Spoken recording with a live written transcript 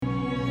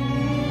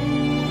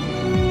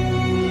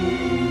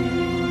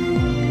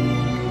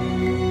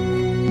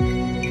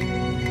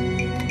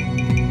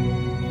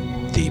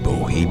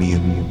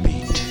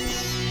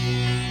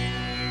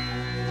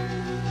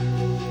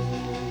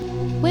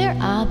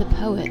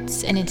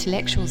poets and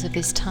intellectuals of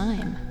this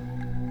time,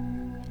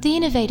 the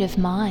innovative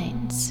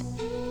minds,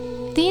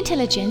 the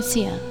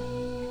intelligentsia,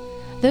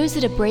 those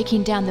that are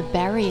breaking down the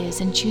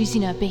barriers and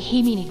choosing a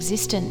bohemian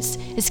existence,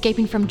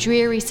 escaping from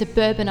dreary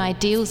suburban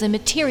ideals and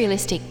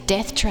materialistic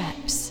death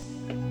traps.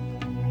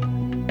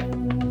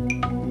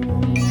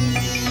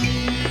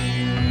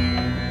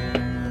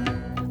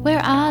 Where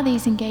are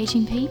these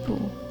engaging people?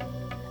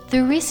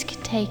 The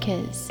risk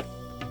takers,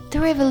 the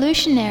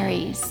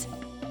revolutionaries,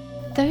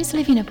 those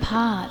living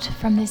apart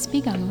from this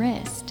big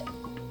unrest,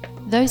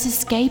 those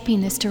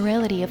escaping the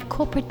sterility of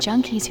corporate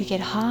junkies who get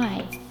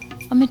high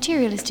on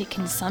materialistic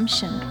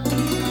consumption.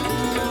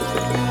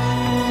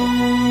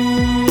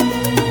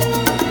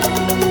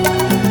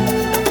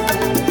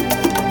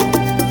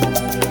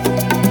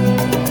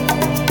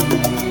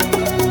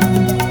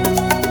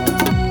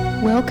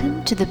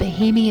 Welcome to the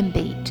Bohemian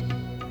Beat,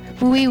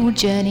 where we will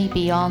journey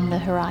beyond the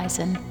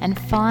horizon and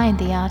find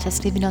the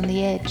artist living on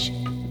the edge,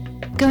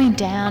 going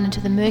down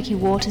into the murky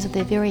waters of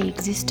their very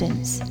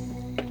existence,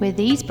 where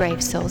these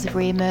brave souls have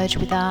re-emerged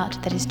with art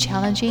that is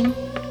challenging,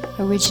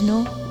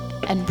 original,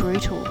 and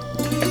brutal.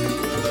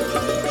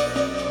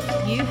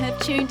 You have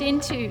tuned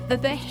into the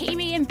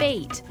Bohemian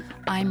Beat.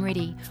 I'm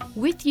Riddhi,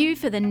 with you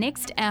for the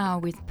next hour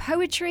with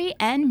poetry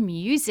and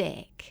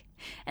music.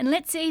 And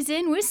let's ease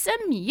in with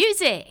some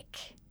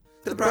music.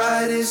 The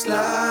brightest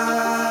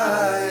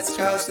lights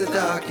cast the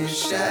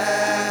darkest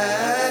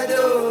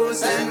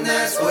shadows, and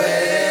that's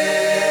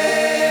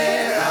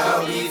where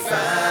I'll be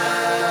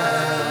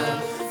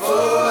found. For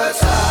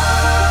what's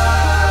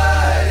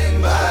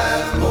hiding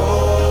by the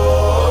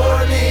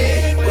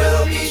morning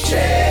will be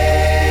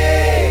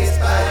chased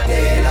by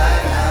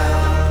daylight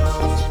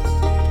hounds.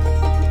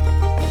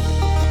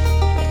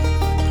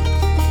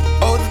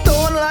 Oh, the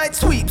dawn light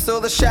sweeps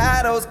all the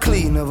shadows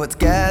clean of what's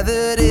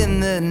gathered in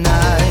the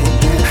night.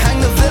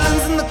 Hang the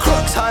villains and the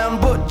crooks high on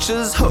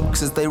butchers'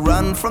 hooks as they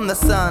run from the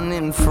sun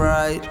in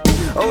fright.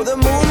 Oh, the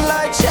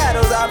moonlight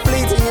shadows are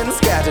fleeting and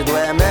scattered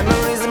where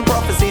memories and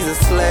prophecies are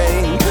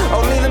slain.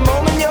 Only the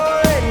moment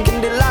you're in can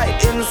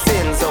delight in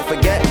sin, so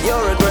forget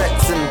your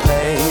regrets and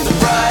pain. The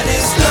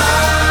brightest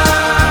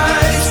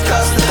lights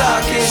cast the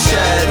darkest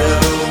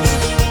shadows,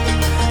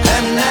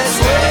 and that's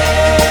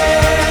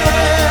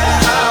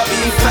where I'll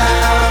be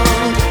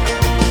found.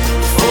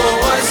 For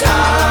what's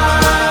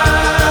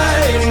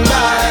hiding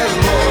by the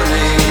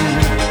morning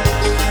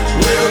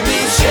will be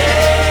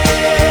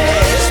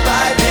chased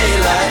by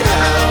daylight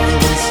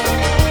hounds.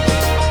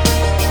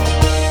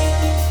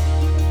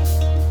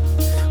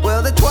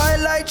 Well, the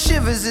twilight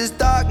shivers as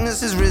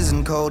darkness has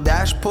risen, cold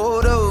ash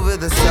poured over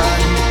the sun.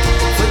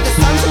 For the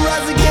sun to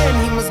rise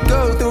again, he must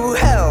go through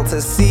hell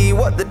to see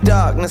what the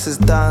darkness has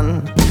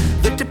done.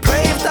 The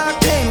depraved are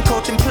tamed,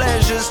 caught in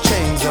pleasure's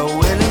chains, oh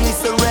willingly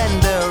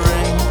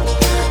surrendering.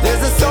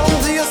 There's a song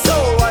to your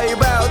soul while you're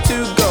about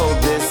to go.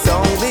 This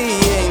song the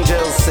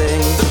angels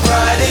sing. The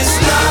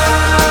brightest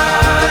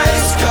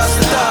lights cast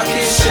the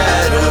darkest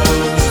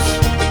shadows,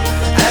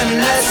 and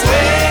that's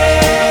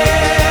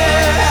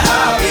where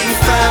I'll be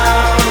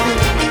found.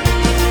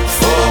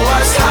 For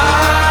what's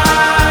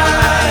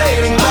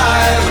hiding by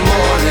the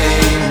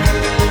morning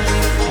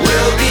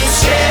will be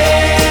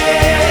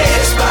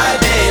chased by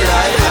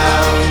daylight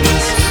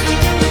hounds.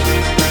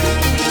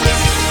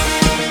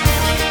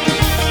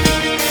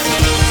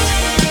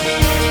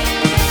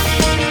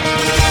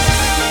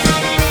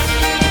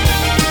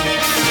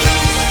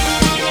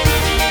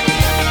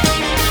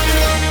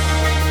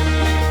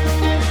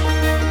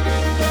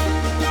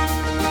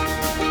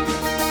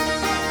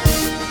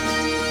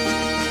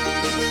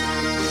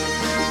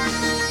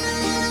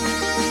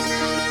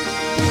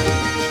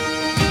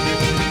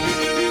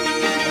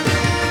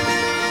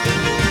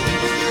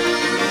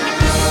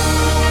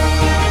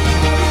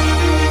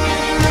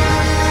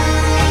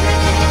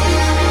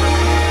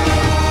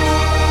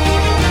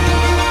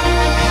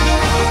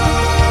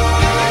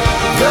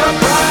 The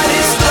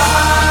brightest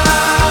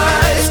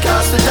lights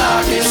cast the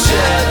darkest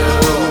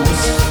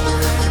shadows,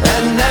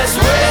 and that's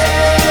where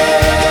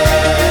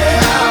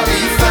I'll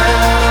be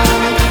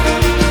found.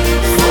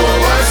 For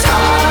what's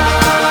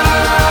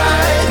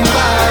hiding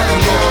by the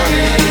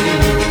morning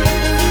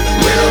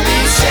will be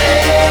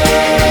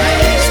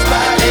chased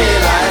by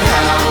daylight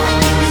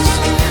hounds.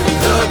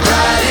 The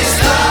brightest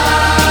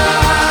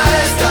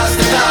lights cast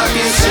the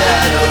darkest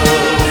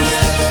shadows,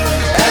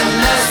 and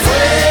that's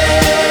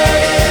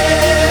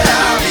where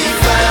I'll be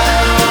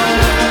found.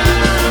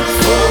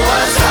 For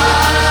what's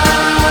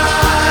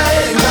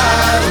hiding by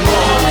the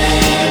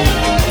morning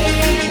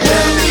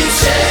will be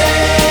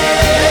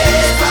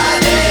chased by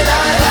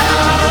daylight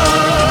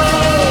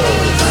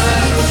hounds.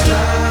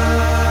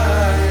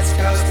 Lights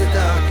cast the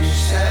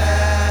darkest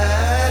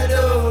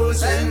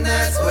shadows, and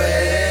that's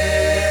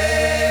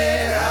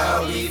where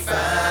I'll be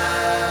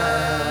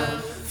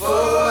found. For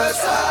what's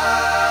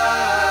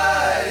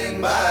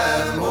hiding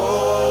by the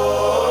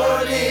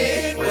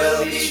morning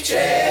will be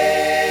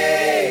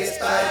chased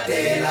by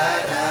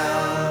daylight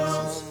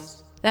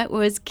hounds. That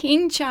was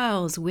King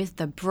Charles with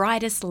The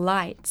Brightest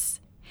Lights.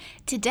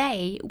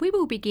 Today, we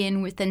will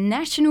begin with the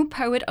national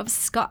poet of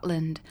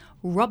Scotland,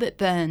 Robert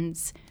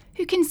Burns,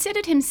 who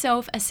considered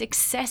himself a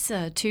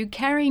successor to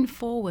carrying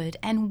forward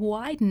and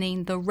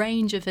widening the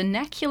range of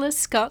vernacular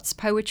Scots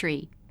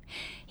poetry.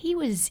 He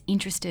was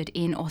interested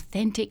in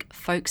authentic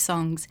folk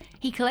songs.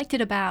 He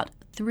collected about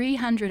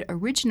 300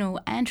 original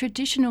and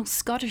traditional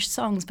Scottish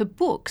songs for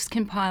books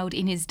compiled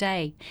in his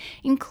day,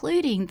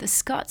 including the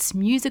Scots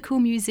Musical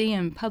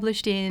Museum,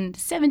 published in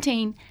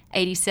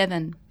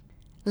 1787.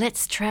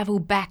 Let's travel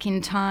back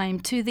in time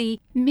to the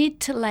mid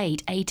to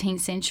late 18th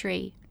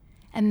century.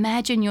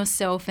 Imagine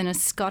yourself in a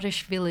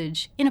Scottish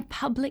village, in a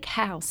public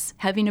house,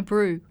 having a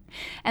brew,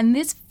 and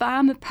this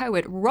farmer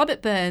poet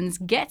Robert Burns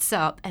gets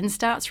up and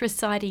starts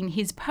reciting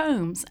his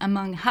poems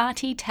among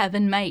hearty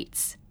tavern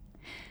mates.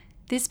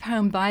 This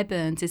poem by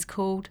Burns is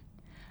called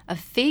A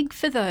Fig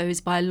for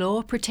Those by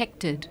Law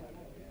Protected.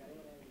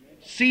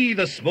 See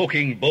the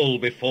smoking bull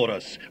before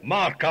us,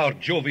 mark our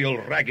jovial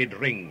ragged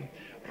ring.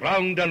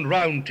 Round and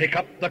round take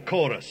up the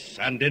chorus,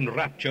 and in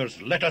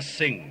raptures let us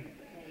sing.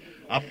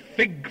 A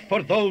fig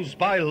for those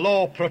by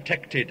law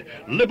protected,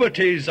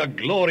 liberty's a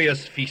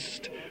glorious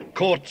feast.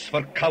 Courts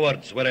for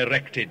cowards were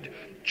erected,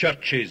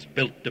 churches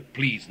built to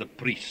please the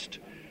priest.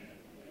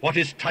 What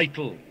is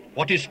title?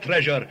 What is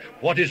treasure?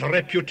 What is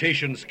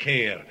reputation's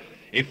care?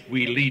 If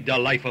we lead a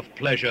life of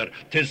pleasure,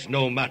 'tis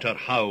no matter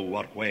how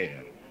or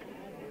where.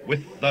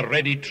 With the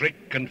ready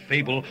trick and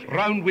fable,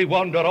 round we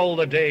wander all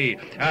the day,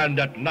 and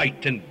at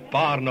night in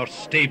barn or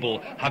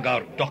stable hug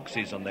our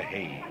doxies on the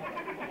hay.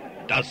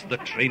 Does the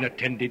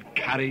train-attended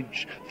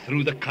carriage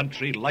through the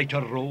country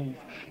lighter rove?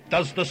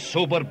 Does the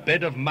sober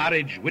bed of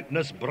marriage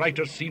witness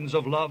brighter scenes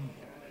of love?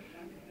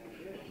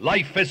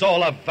 Life is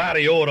all a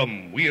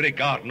variorum, we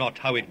regard not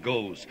how it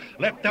goes.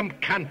 Let them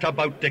cant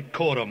about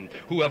decorum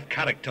who have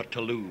character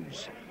to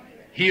lose.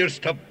 Here's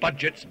to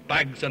budgets,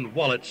 bags and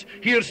wallets,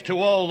 here's to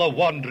all the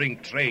wandering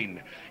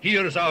train.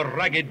 Here's our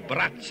ragged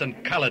brats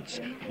and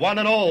callets, one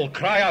and all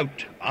cry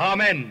out,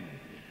 Amen.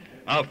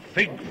 A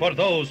fig for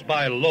those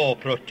by law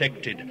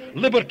protected,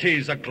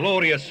 liberty's a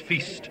glorious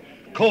feast.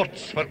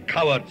 Courts for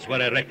cowards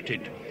were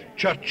erected,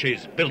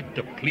 churches built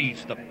to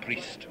please the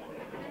priest.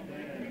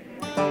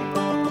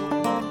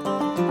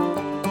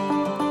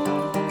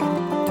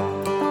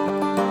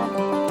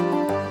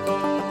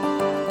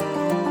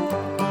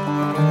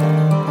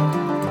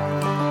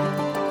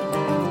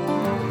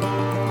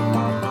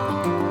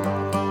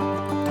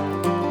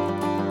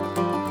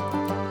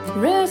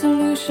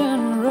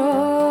 Resolution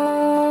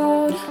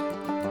Road.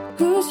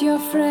 Who's your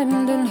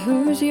friend and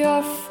who's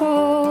your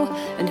foe?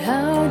 And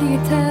how do you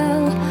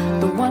tell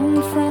the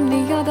one from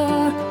the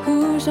other?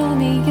 Who's on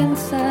the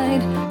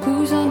inside?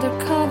 Who's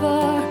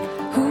undercover?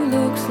 Who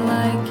looks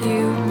like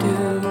you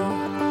do?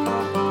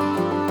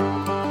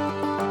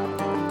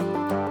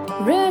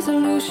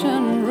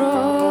 Resolution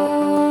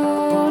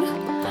Road.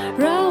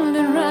 Round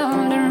and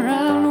round and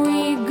round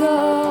we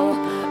go.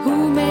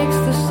 Who makes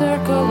the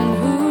circle and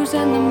who's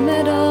in the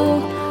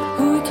middle?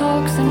 Who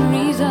talks in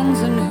reasons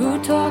and who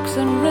talks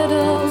in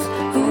riddles?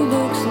 Who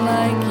looks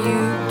like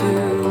you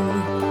do?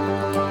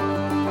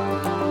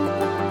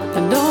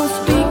 And don't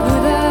speak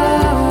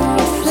without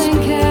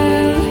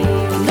thinking.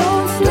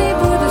 Don't sleep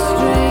with a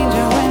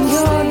stranger when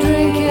you're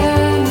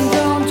drinking.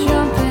 Don't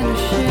jump in a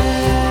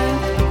ship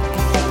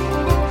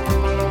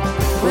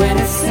when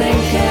it's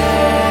sinking.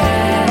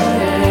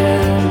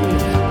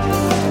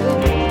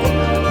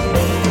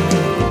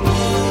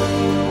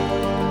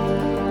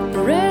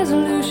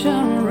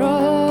 Resolution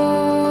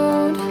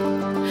Road.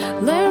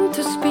 Learn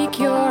to speak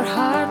your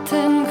heart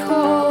in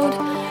code.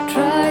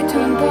 Try to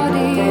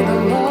embody the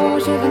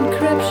laws of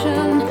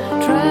encryption.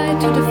 Try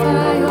to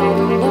defy all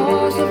the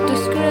laws of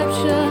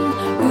description.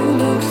 Who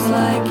looks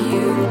like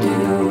you do?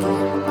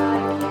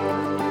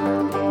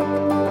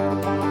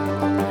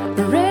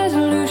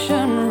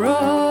 Resolution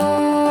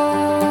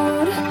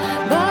Road.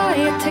 Buy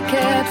a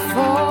ticket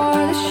for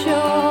the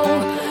show.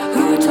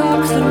 Who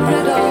talks in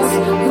riddles?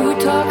 Who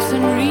talks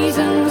in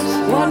reasons?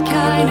 What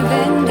kind of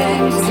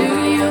endings do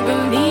you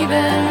believe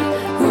in?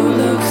 Who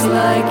looks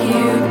like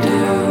you do?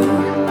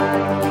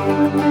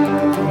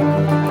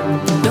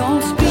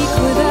 Don't speak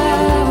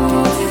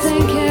without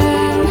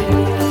thinking.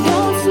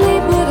 Don't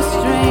sleep with a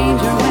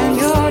stranger when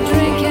you're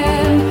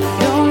drinking.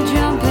 Don't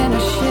jump in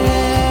a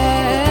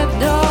ship.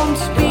 Don't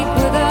speak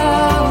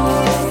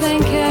without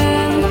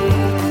thinking.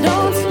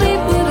 Don't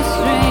sleep with a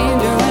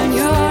stranger when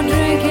you're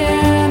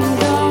drinking.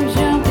 Don't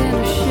jump in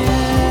a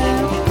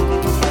ship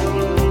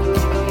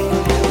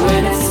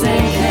when it's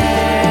sinking.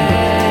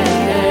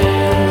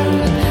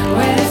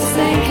 When it's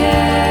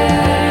sinking.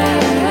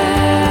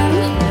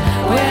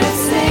 When it's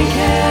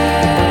sinking.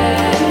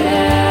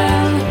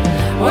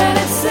 When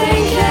it's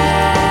sinking.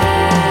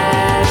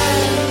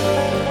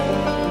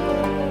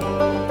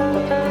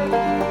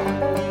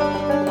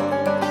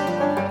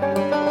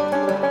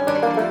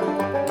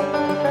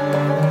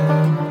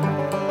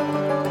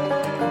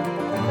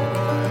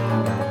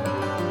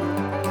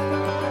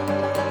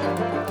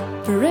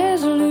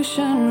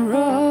 Resolution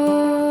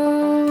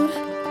Road.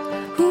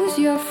 Who's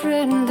your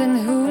friend and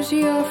who's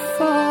your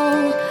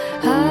foe?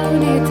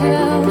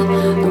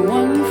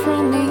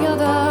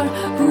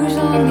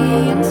 on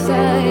the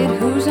inside?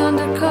 Who's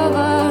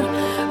undercover?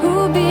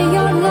 Who'll be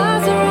your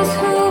Lazarus?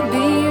 Who'll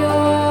be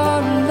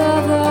your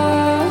lover?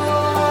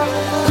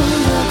 Who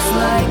looks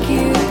like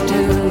you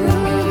do?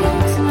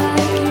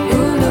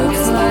 Who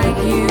looks like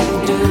you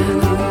do?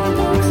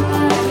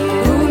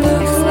 Who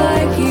looks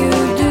like you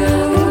do?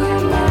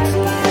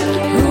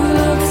 Who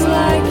looks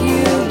like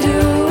you do?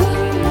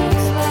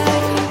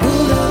 Who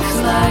looks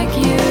like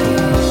you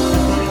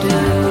do?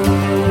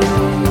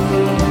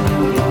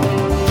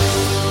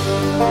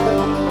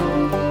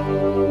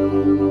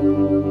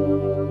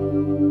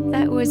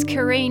 That was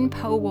Kurilpa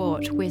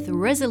Poets with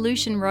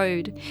Resolution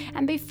Road,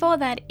 and before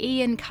that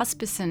Ian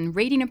Cusperson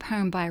reading a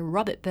poem by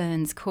Robert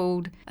Burns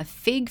called A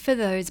Fig for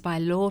Those by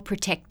Law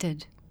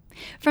Protected.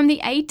 From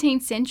the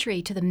 18th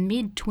century to the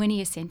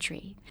mid-20th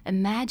century,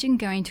 imagine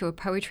going to a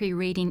poetry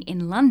reading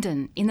in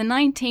London in the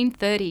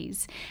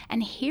 1930s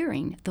and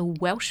hearing the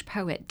Welsh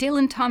poet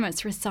Dylan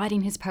Thomas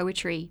reciting his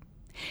poetry.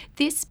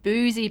 This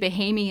boozy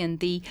Bohemian,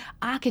 the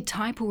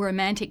archetypal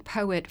romantic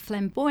poet,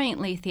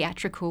 flamboyantly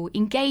theatrical,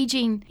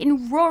 engaging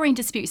in roaring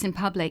disputes in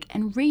public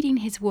and reading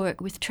his work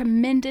with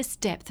tremendous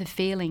depth of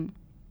feeling.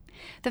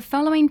 The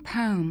following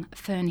poem,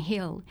 Fern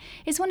Hill,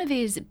 is one of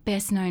his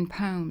best-known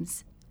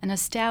poems, a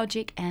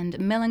nostalgic and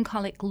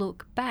melancholic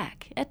look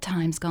back at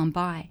times gone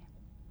by.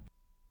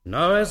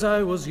 Now as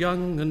I was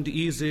young and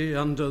easy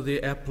under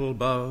the apple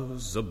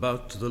boughs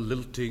about the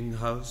lilting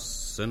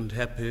house, and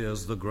happy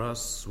as the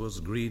grass was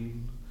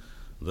green,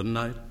 the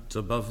night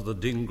above the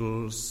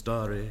dingle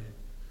starry,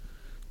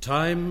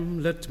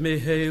 time let me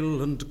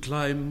hail and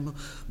climb,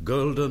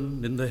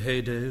 golden in the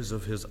heydays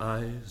of his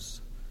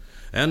eyes.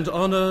 And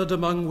honoured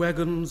among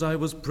wagons I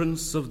was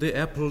prince of the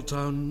apple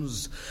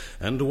towns,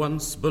 and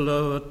once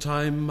below a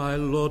time I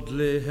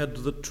lordly had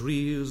the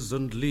trees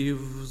and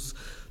leaves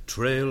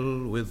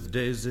trail with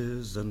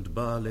daisies and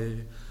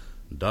barley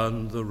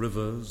down the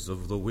rivers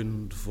of the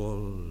windfall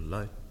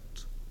light.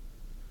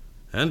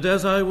 And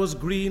as I was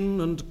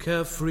green and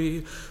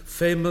carefree,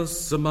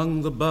 famous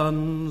among the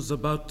barns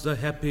about the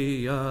happy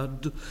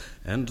yard,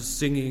 and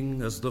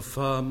singing as the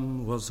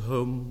farm was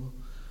home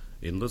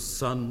in the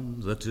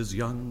sun that is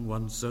young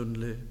once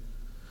only,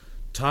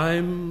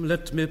 time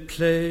let me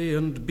play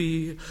and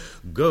be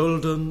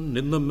golden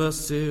in the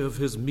mercy of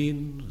his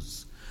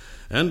means.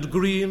 And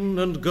green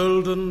and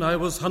golden I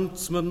was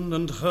huntsman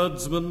and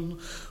herdsman,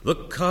 the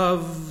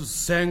calves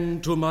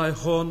sang to my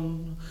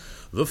horn,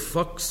 the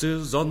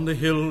foxes on the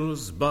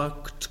hills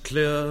barked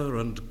clear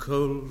and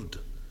cold,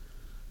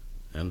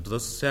 and the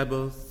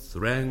Sabbath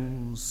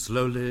rang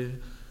slowly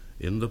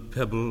in the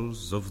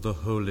pebbles of the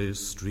holy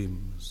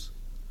streams.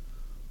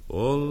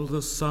 All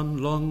the sun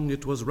long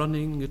it was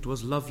running, it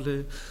was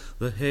lovely,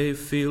 the hay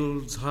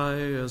fields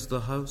high as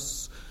the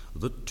house,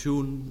 the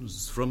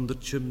tunes from the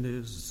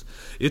chimneys.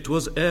 It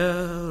was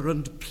air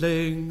and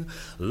playing,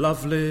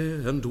 lovely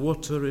and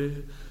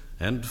watery,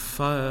 and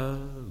fire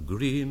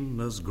green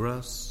as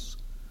grass.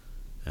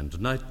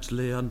 And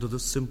nightly under the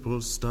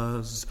simple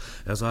stars,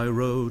 as I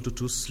rode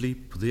to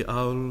sleep, the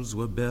owls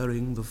were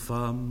bearing the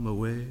farm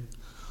away.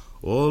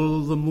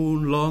 All the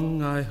moon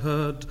long I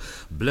heard,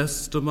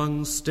 blessed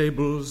among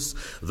stables,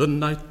 the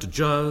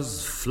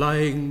nightjars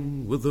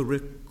flying with the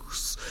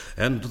ricks,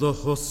 and the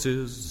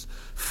horses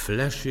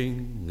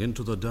flashing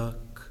into the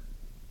dark.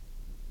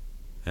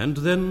 And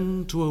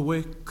then to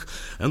awake,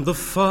 and the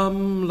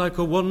farm like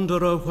a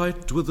wanderer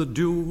white with the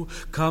dew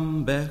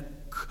come back,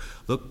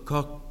 the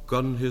cock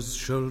on his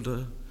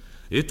shoulder.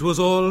 It was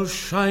all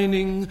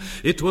shining,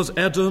 it was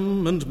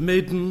Adam and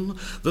maiden,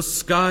 the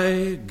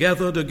sky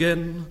gathered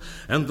again,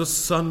 and the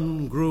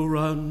sun grew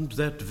round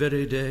that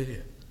very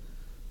day.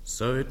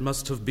 So it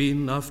must have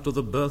been after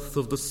the birth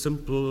of the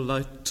simple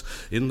light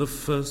in the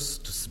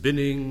first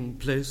spinning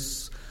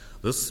place,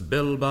 the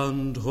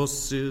spellbound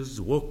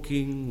horses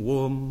walking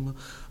warm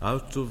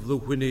out of the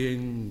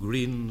whinnying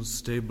green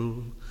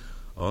stable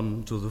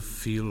onto the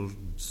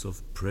fields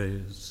of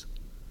praise.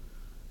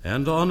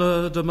 And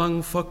honoured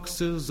among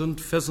foxes and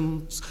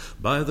pheasants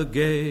by the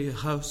gay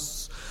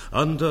house,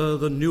 under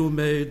the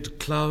new-made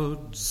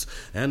clouds,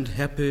 and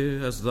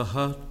happy as the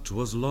heart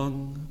was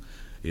long,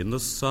 in the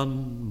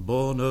sun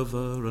borne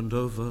over and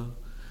over,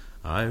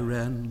 I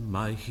ran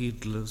my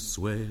heedless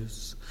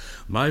ways.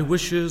 My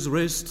wishes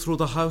raced through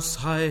the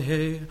house-high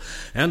hay,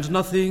 and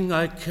nothing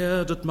I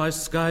cared at my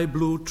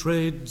sky-blue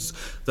trades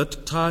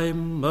that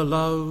time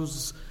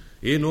allows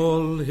in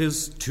all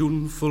his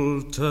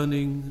tuneful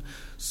turning,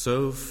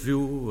 so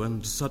few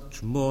and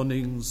such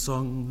morning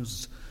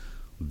songs,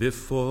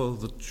 before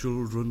the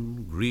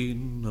children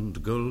green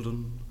and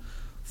golden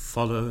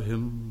follow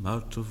him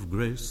out of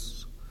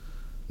grace.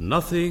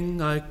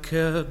 Nothing I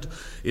cared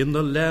in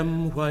the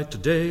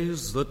lamb-white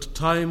days that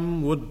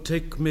time would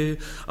take me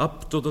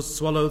up to the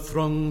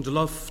swallow-thronged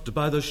loft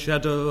by the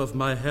shadow of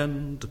my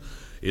hand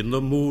in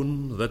the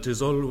moon that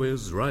is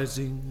always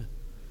rising,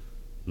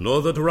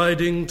 nor that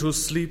riding to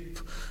sleep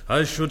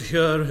I should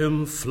hear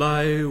him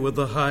fly with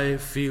the high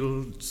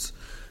fields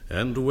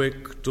and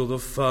wake to the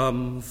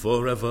farm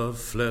forever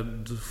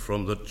fled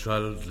from the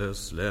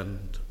childless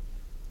land.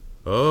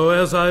 Oh,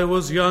 as I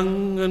was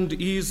young and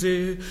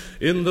easy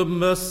in the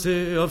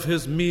mercy of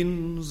his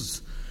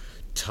means,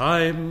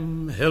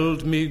 time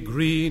held me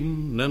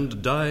green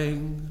and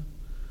dying,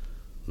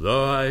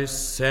 though I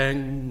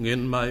sang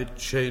in my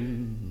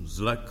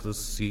chains like the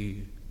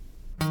sea.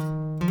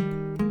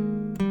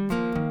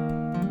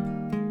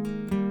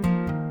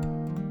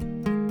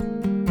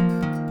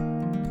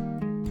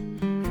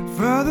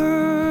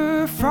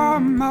 Further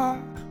from my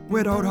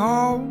widowed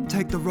home,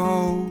 take the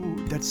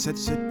road that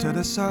sets it to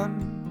the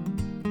sun,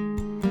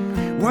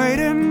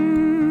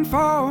 waiting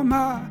for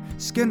my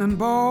skin and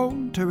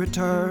bone to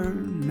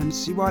return and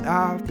see what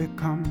I've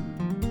become.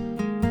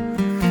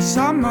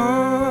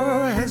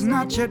 Summer has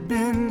not yet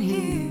been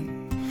here,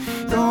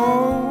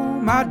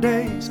 though my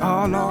days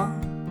are long.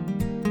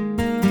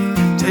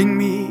 Take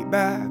me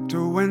back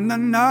to when the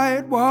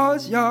night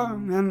was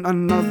young and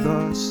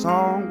another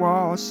song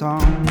was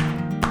sung.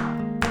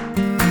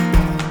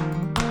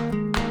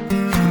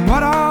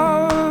 What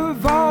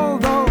of all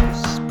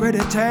those pretty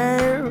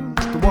tales,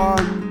 the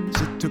ones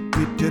that took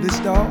me to this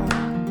door?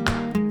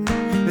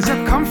 Is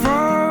there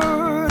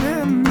comfort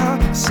in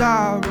the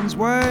siren's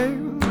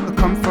wail, a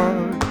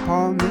comfort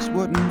upon this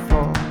wooden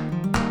floor?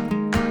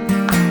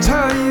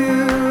 Tell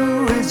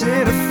you, is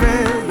it a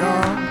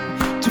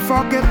failure to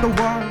forget the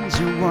ones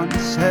you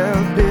once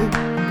held dear?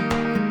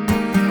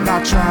 But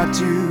I try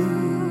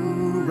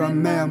to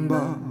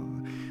remember,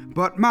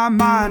 but my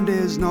mind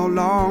is no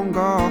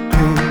longer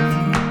clear.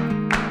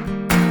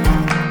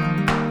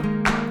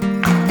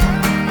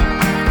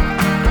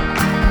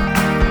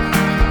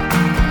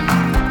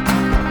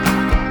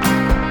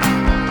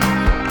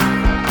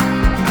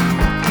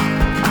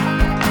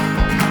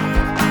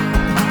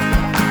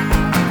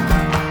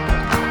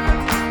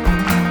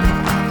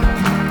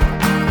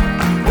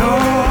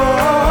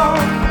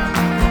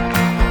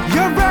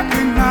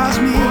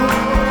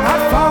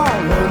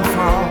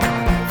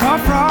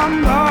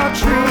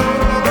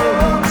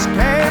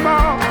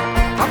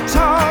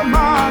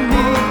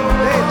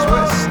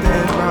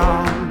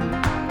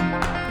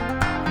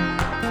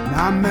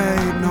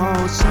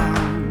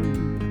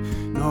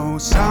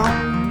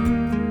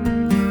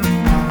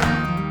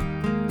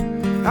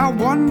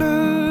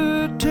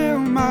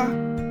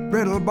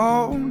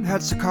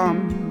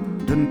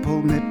 Succumbed and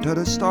pulled me to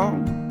the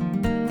stone.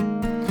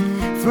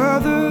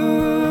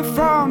 Further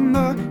from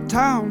the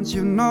towns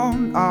you've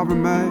known, I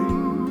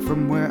remain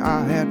from where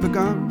I had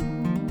begun.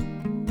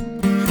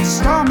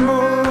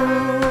 Stumbled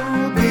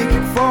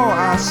before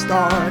I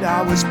started,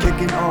 I was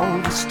kicking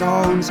over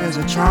stones as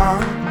a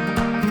child.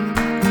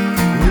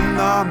 In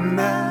the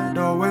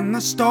meadow when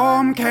the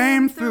storm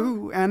came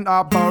through, and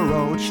I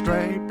burrowed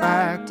straight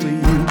back to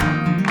you.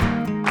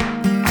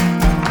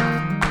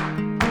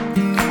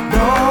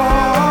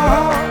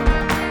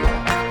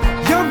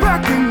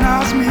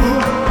 Me,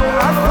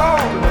 I've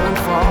fallen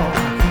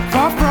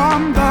far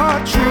from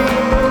the tree.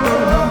 The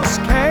roots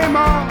came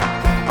up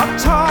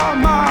tore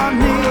my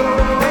knee,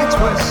 they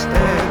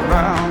twisted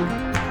round.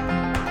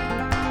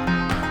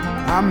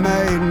 I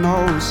made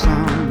no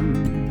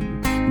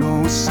sound,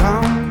 no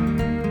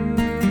sound.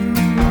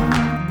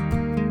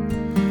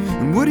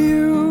 And would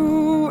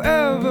you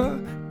ever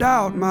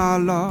doubt my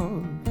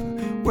love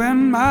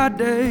when my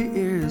day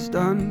is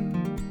done?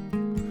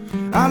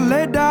 I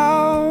lay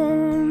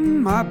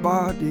down my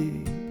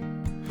body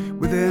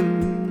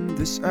within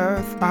this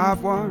earth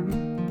I've won.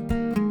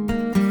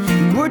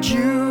 And would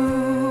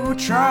you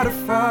try to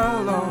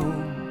follow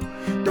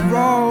the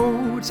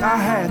roads I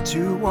had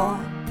to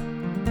walk?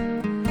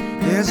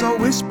 There's a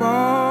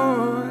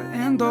whisper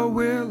in the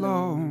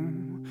willow,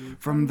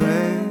 from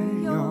there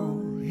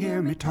you'll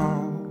hear me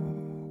talk.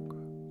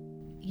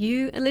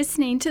 You are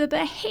listening to the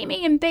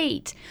Bohemian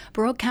Beat,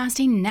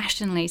 broadcasting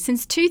nationally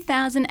since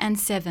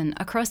 2007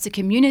 across the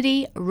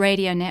Community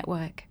Radio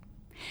Network.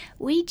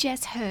 We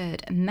just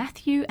heard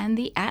Matthew and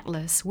the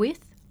Atlas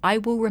with I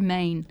Will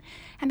Remain,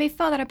 and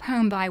before that a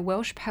poem by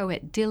Welsh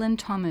poet Dylan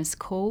Thomas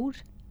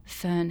called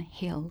Fern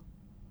Hill.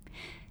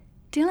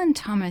 Dylan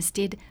Thomas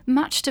did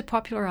much to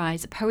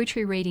popularise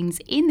poetry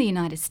readings in the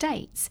United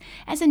States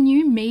as a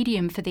new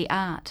medium for the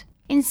art,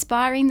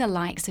 inspiring the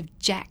likes of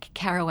Jack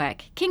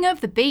Kerouac, king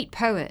of the beat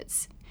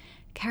poets.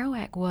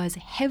 Kerouac was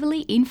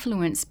heavily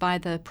influenced by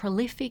the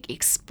prolific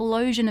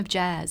explosion of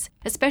jazz,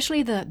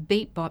 especially the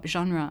beat-bop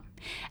genre,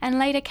 and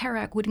later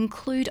Kerouac would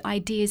include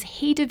ideas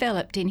he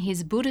developed in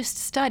his Buddhist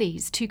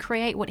studies to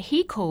create what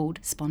he called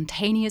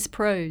spontaneous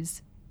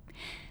prose.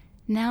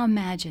 Now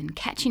imagine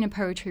catching a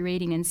poetry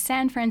reading in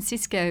San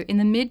Francisco in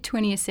the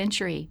mid-20th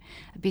century,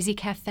 a busy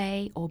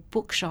cafe or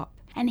bookshop,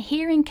 and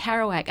hearing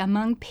Kerouac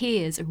among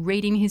peers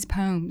reading his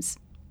poems.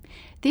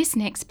 This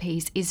next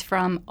piece is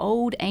from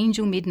Old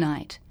Angel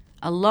Midnight,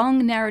 a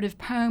long narrative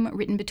poem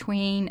written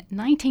between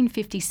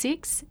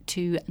 1956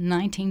 to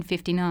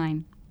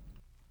 1959.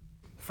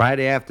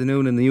 Friday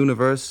afternoon in the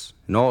universe,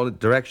 in all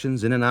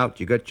directions, in and out,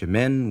 you got your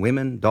men,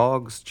 women,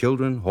 dogs,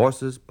 children,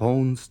 horses,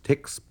 pones,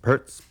 ticks,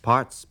 perts,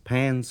 parts,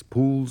 pans,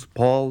 pools,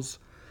 palls,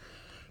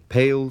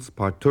 pails,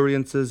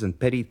 parturiences, and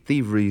petty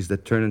thieveries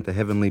that turn into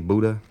heavenly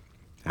Buddha.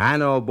 I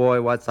know,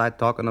 boy, what's I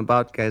talking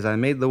about, 'cause I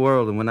made the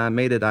world, and when I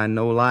made it, I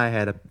no lie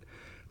had a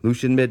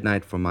Lucian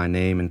Midnight for my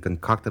name and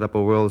concocted up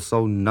a world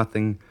so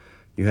nothing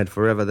you had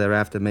forever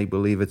thereafter make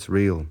believe it's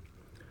real.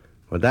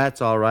 Well,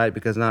 that's all right,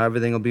 because now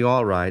everything will be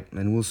all right,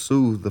 and we'll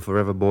soothe the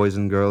forever boys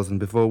and girls, and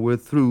before we're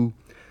through,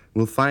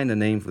 we'll find a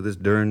name for this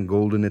darn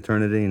golden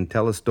eternity and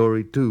tell a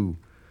story, too.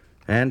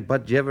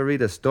 But you ever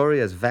read a story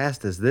as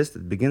vast as this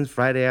that begins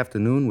Friday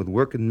afternoon with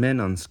working men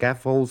on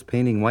scaffolds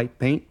painting white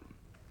paint,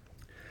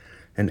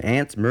 and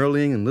ants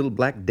murlaying in little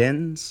black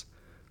dens,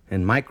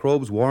 and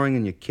microbes warring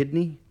in your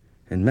kidney,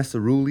 and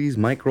messerules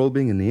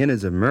microbing in the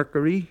innards of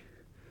Mercury,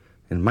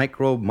 and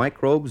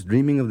microbes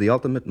dreaming of the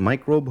ultimate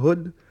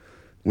microbehood,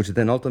 which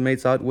then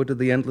ultimates outward to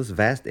the endless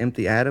vast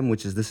empty atom,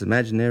 which is this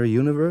imaginary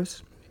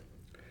universe,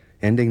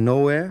 ending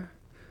nowhere,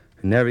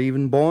 and never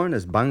even born,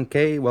 as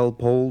Bankei well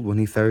polled when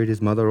he ferried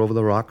his mother over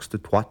the rocks to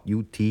Twat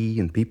UT,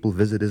 and people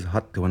visit his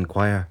hut to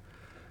inquire,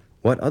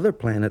 what other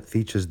planet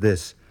features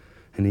this?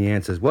 And he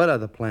answers, what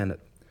other planet?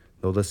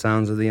 Though the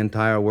sounds of the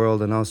entire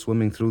world are now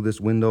swimming through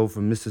this window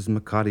from Mrs.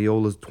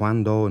 Macadiola's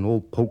Twando, and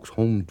old Poke's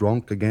home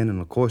drunk again,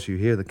 and of course you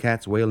hear the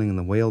cats wailing in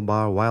the whale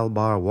bar, wild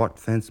bar, wart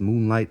fence,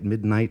 moonlight,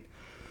 midnight,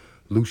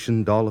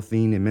 Lucian,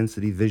 Dolphine,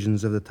 immensity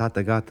visions of the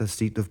Tathagata,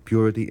 seat of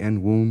purity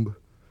and womb.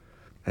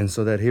 And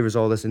so that here is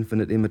all this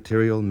infinite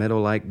immaterial,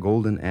 meadow-like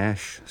golden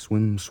ash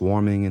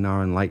swarming in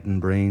our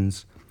enlightened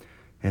brains,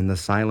 and the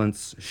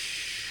silence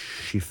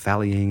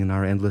shifallying in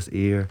our endless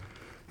ear,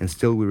 and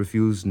still we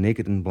refuse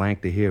naked and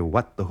blank to hear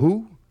what, the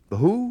who? The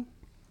who?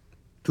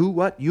 To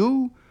what,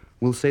 you?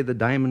 We'll say the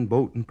diamond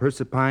boat and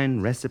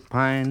Persipine,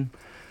 Recipine,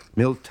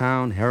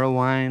 Milltown,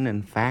 Heroine,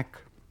 and Fac,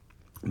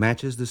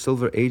 matches the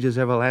silver ages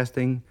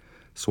everlasting,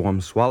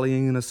 swarm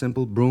swallowing in a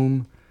simple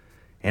broom,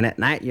 and at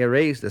night you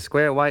raise the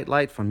square white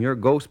light from your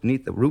ghost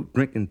beneath the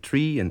root-drinking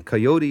tree, and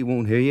coyote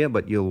won't hear you,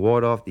 but you'll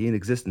ward off the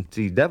inexistent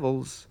sea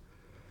devils,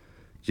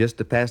 just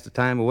to pass the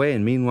time away,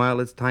 and meanwhile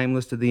it's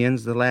timeless to the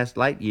ends of the last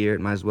light year.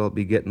 It might as well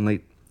be getting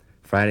late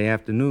Friday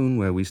afternoon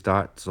where we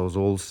start so's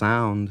old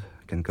Sound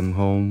can come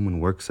home when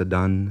works are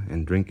done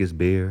and drink his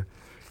beer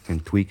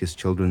and tweak his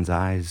children's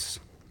eyes.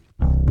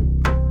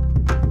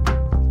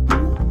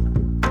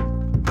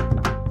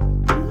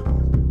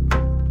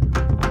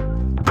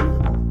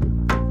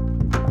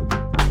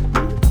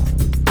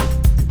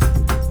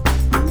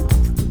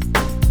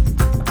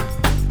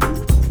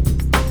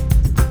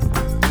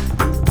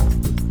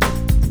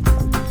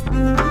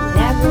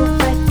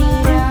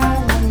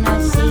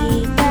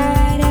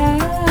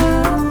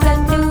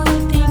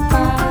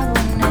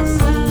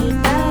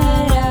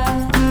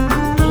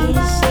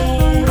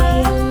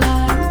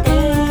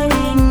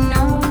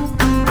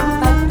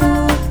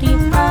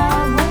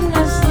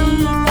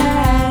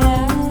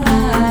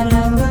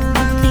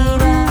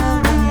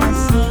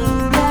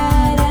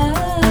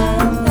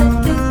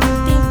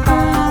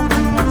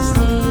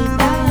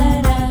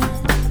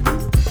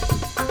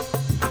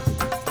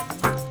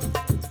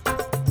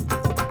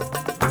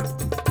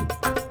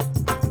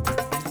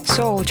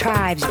 Soul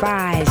tribes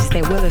rise,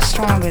 their will is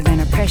stronger than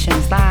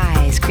oppression's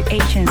lies.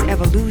 Creation's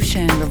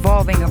evolution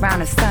revolving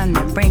around a sun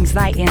that brings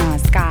light in our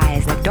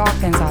skies, that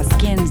darkens our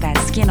skins, that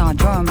skin our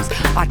drums.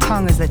 Our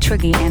tongue is the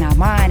trigger and our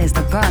mind is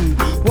the gun.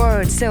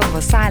 Words,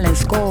 silver,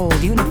 silence, gold,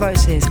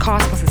 universes,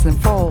 cosmoses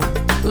unfold.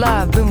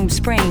 Love blooms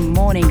spring,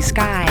 morning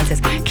skies,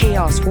 as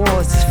chaos,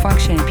 wars,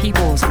 dysfunction,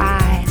 people's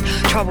eyes.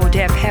 Trouble,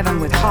 deaf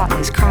heaven with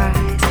heartless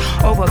cries.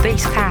 Over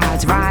base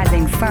clouds,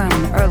 rising sun,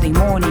 early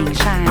morning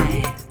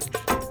shine.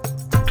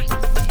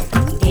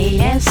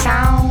 Healing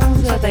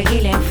sounds of the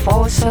healing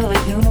force of the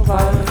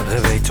universe.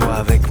 Réveille-toi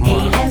avec moi.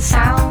 Healing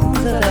sounds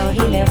of the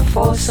healing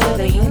force of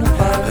the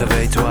universe.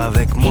 Réveille-toi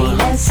avec moi.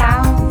 Healing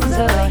sounds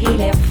of the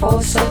healing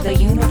force of the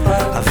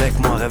universe. Avec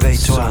moi,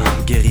 réveille-toi.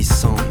 Son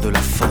guérissant de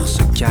la force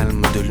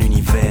calme de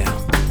l'univers.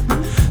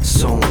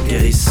 Son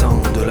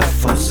guérissant de la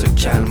force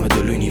calme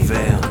de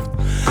l'univers.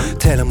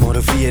 Tellement de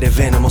vie et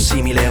d'événements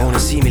similaires. On est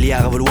 6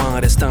 milliards à vouloir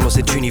un destin dans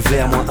cet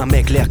univers. Moi un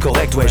mec l'air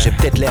correct, ouais j'ai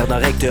peut-être l'air d'un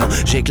recteur.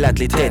 J'éclate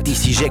les têtes,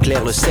 ici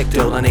j'éclaire le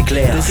secteur d'un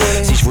éclair.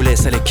 Si je vous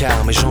laisse à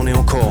l'écart, mais j'en ai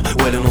encore.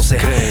 Ouais le nom c'est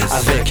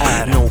avec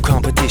no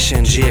competition.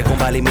 J'ai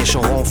combat les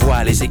méchants,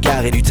 renvoie les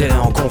égards et du terrain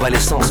en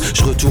convalescence.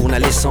 Je retourne à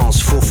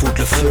l'essence, faut foutre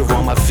le feu.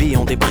 Voir ma vie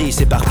en débris,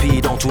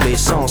 s'éparpille dans tous les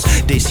sens.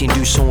 Dessine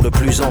du son de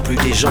plus en plus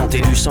déjante.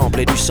 Et du sample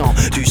et du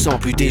sang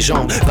plus des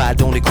jambes. Pas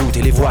dans l'écoute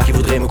et les voix qui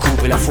voudraient me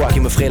couper. La foi qui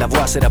me ferait la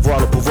voix, c'est d'avoir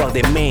le pouvoir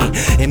d'aimer.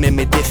 Et même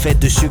mes défaites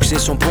de succès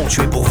sont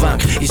ponctuées. Pour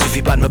vaincre, il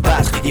suffit pas de me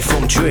battre, il faut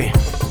me tuer.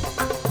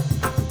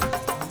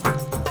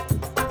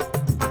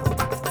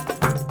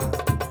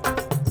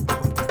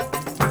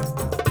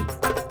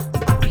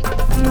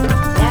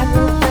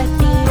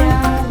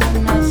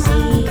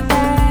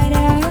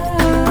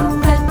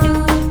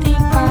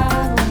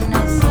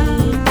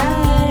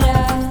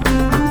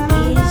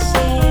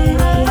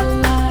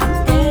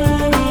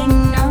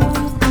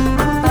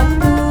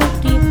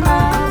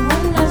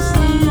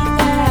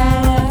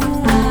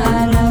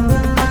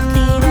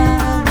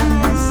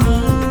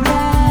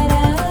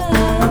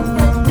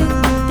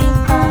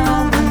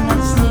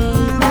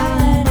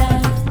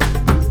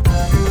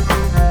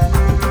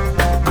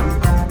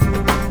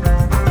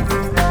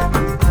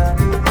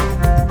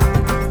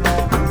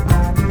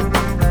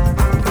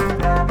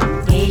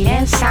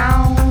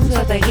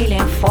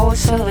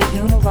 force of the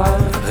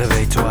universe.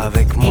 Réveille-toi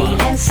avec moi.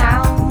 Healing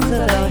sounds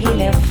of the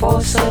healing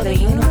force of the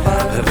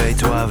universe.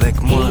 Réveille-toi avec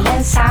moi.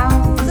 Healing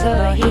sounds of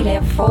the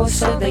healing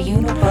force of the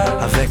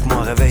universe. Avec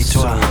moi,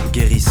 réveille-toi. Son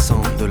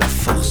guérissant de la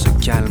force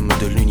calme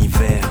de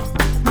l'univers.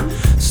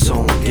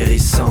 Son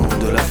guérissant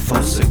de la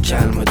force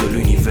calme de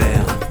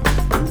l'univers.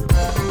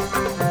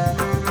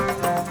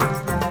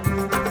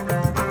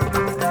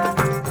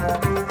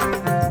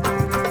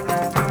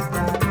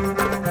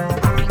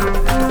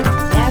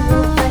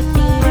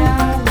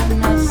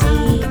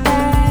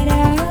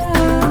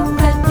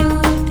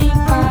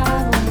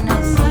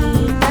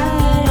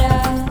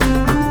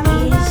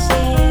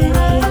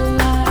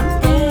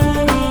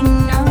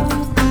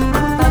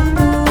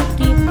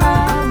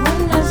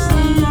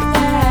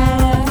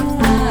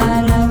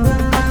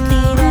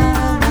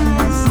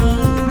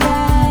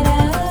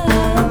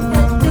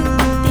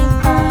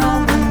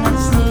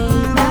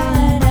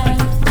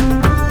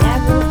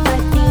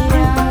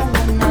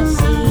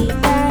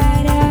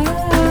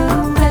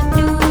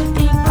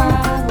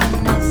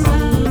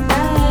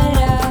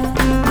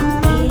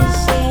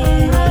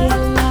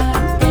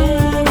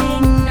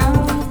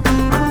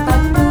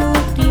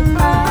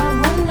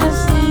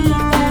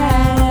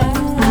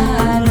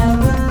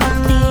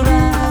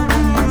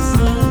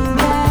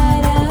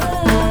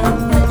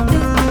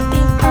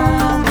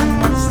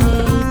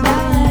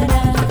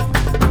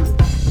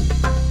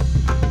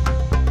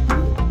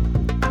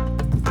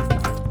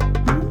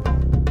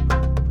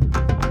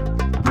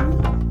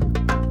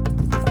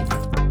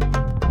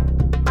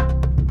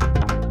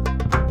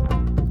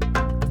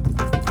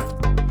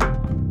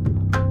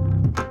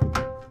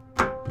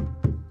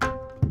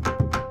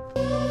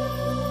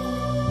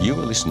 You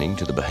are listening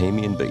to the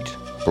Bohemian Beat,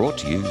 brought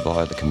to you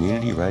via the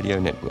Community Radio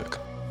Network.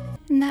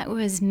 And that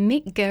was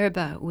Mick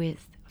Gerber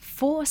with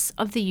Force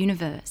of the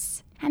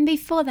Universe. And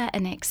before that,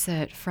 an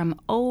excerpt from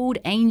Old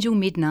Angel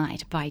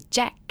Midnight by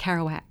Jack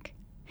Kerouac.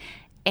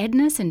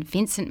 Edna St.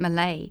 Vincent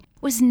Millay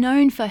was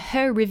known for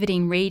her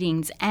riveting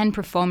readings and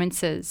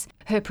performances,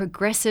 her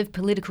progressive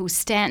political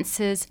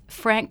stances,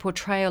 frank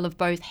portrayal of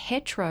both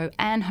hetero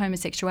and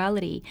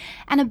homosexuality,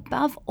 and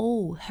above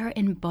all, her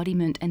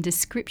embodiment and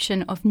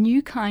description of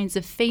new kinds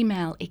of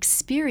female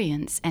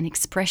experience and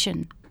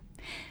expression.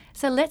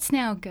 So let's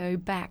now go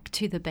back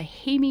to the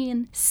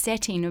Bohemian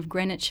setting of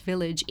Greenwich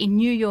Village in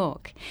New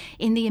York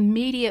in the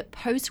immediate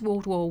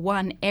post-World War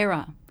I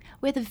era,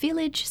 where the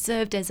village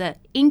served as an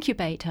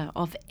incubator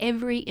of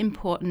every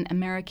important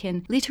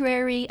American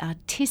literary,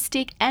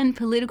 artistic and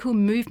political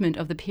movement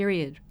of the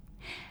period.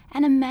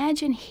 And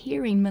imagine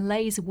hearing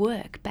Millay's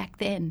work back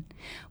then,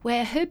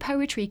 where her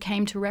poetry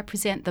came to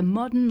represent the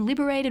modern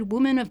liberated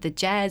woman of the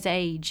jazz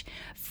age,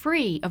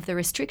 free of the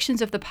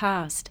restrictions of the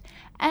past,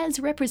 as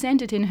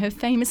represented in her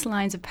famous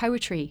lines of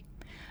poetry,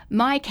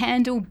 "My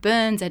candle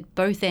burns at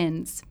both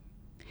ends."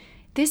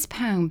 This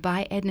poem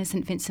by Edna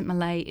St. Vincent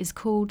Millay is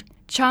called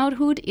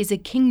Childhood is a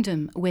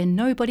Kingdom Where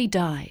Nobody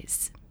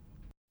Dies.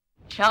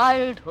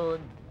 Childhood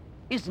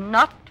is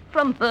not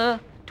from birth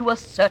to a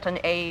certain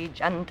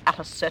age, and at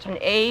a certain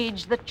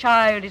age the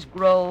child is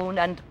grown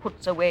and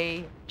puts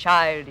away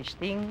childish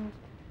things.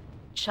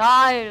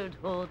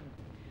 Childhood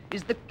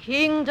is the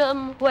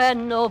kingdom where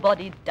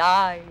nobody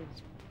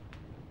dies.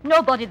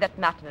 Nobody that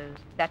matters,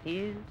 that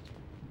is.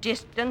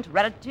 Distant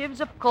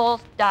relatives, of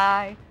course,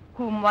 die,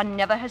 whom one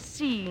never has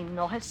seen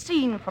or has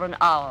seen for an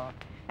hour,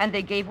 and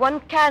they gave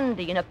one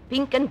candy in a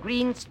pink and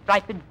green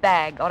striped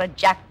bag or a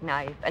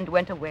jackknife and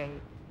went away,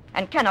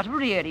 and cannot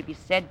really be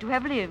said to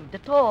have lived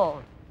at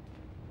all.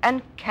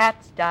 And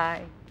cats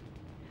die.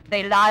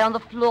 They lie on the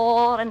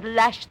floor and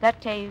lash their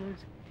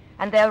tails,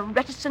 and their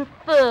reticent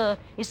fur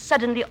is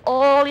suddenly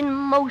all in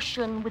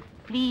motion with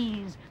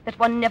fleas that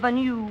one never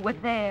knew were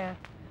there.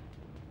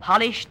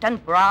 Polished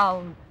and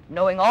brown,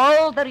 knowing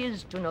all there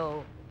is to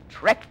know,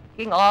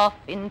 trekking off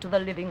into the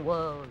living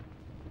world.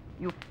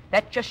 You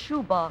fetch a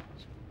shoebox,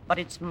 but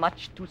it's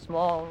much too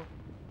small,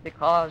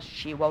 because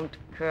she won't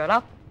curl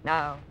up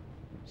now.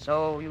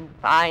 So you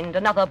find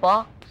another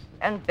box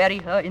and bury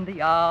her in the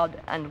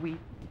yard and weep.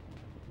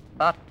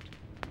 But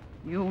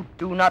you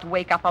do not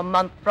wake up a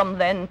month from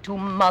then, 2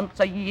 months,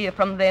 a year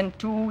from then,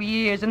 2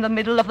 years, in the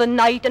middle of the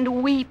night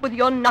and weep with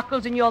your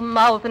knuckles in your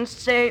mouth and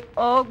say,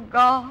 "Oh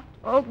God,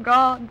 oh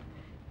God."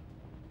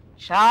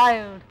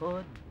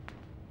 Childhood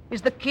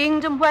is the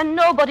kingdom where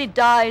nobody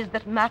dies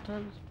that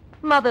matters.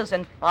 Mothers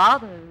and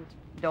fathers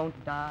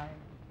don't die.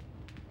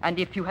 And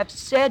if you have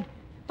said,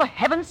 "For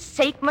heaven's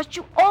sake, must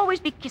you always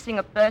be kissing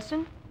a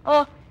person?"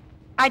 Or,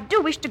 "I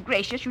do wish to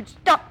gracious you'd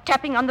stop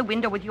tapping on the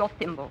window with your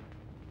thimble."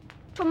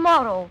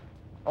 Tomorrow,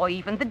 or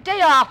even the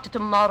day after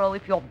tomorrow,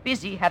 if you're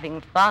busy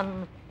having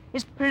fun,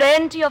 is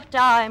plenty of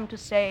time to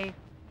say,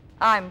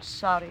 "I'm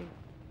sorry,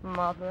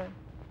 Mother."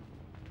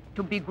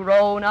 To be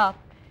grown up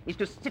is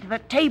to sit at a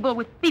table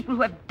with people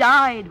who have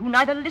died, who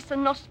neither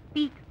listen nor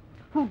speak,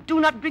 who do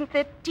not drink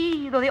their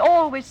tea, though they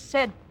always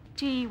said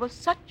tea was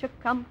such a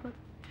comfort.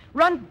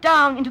 Run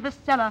down into the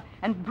cellar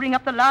and bring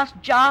up the last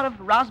jar of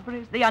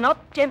raspberries. They are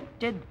not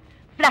tempted,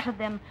 flattered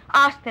them,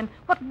 asked them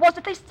what was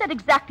it they said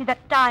exactly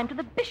that time to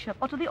the bishop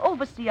or to the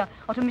overseer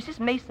or to Mrs.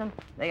 Mason.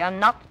 They are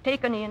not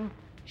taken in.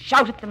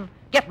 Shout at them,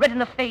 get red in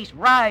the face,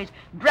 rise,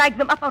 drag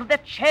them up out of their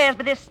chairs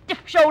with their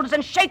stiff shoulders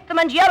and shake them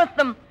and yell at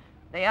them.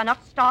 They are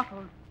not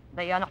startled.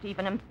 They are not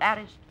even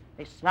embarrassed.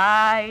 They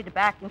slide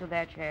back into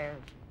their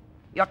chairs.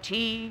 Your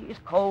tea is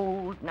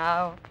cold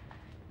now.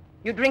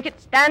 You drink it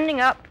standing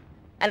up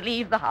and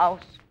leave the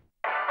house.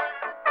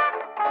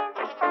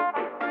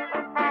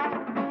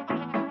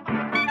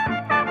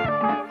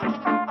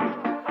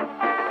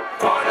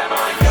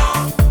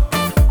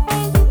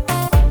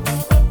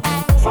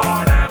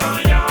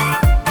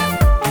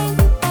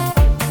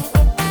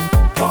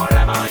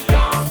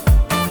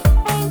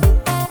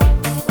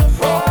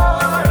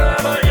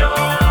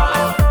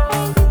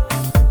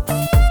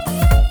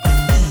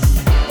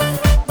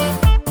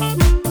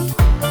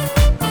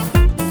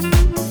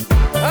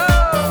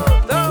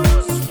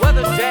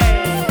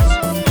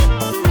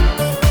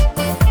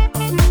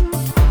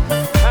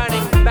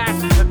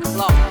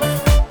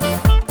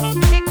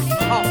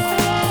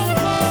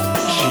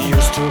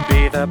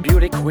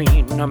 Beauty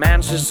queen, a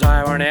man's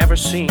desire never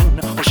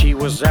seen. She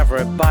was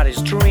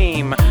everybody's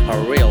dream,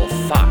 a real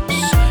fox.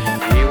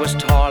 He was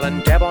tall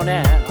and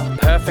debonair,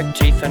 perfect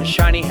teeth and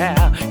shiny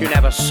hair. You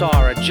never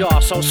saw a jaw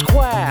so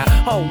square.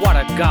 Oh, what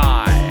a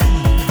guy.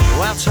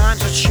 Well,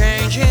 times are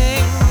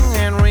changing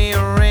and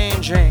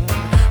rearranging.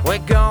 We're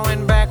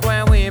going back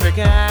where we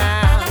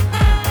began.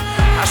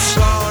 A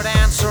slow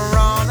dance, a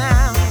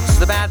romance.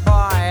 The bad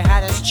boy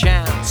had his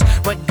chance.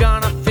 We're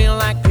gonna feel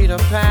like Peter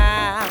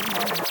Pan.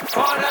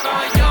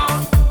 Forever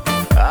young,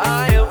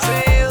 I am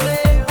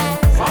feeling.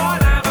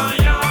 Forever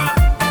young,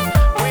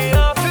 we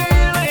are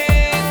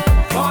feeling.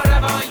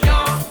 Forever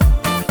young,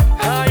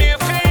 are you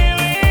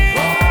feeling?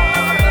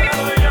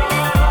 Forever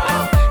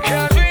young,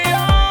 'cause we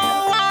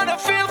all wanna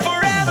feel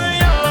forever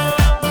young.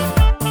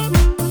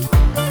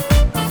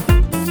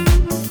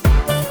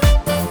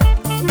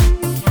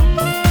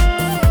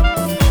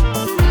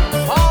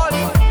 All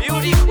you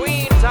beauty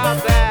queens out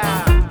there,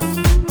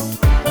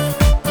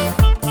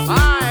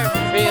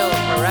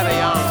 forever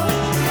young.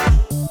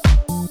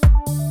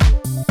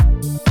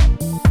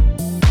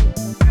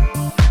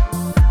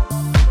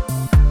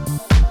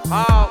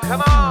 Oh,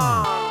 come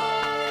on.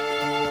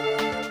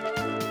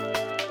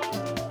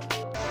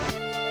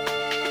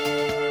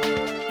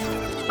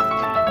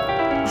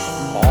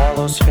 All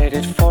those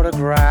faded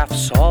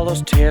photographs, all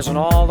those tears and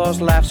all those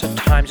laughs. At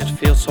times it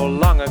feels so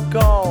long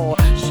ago,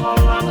 so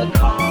long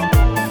ago.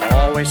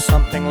 Always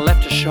something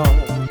left to show.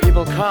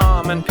 People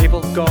come and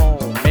people go.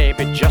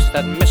 Maybe just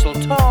that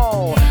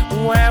mistletoe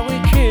where we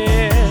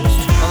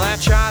kissed. That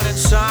child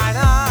inside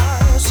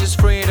us is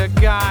free to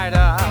guide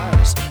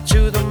us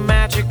to the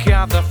magic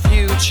of the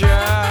future.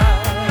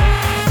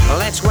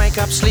 Let's wake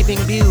up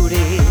Sleeping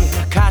Beauty,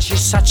 'cause she's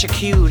such a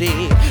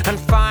cutie, and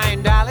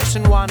find Alice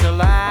in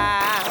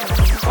Wonderland.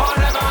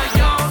 Forever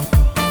young,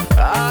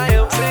 I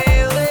am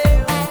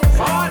feeling.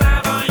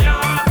 Forever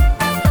young,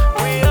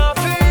 we are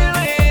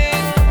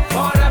feeling.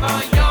 Forever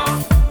young,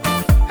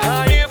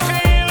 are you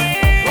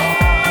feeling?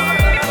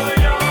 Forever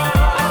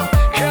young,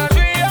 'cause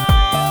we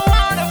all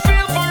wanna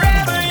feel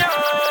forever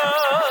young.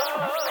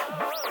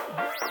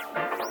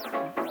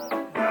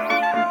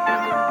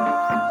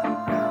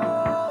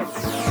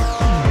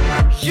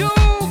 You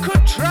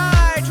could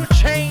try to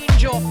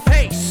change your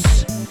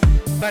face,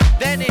 but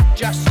then it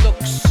just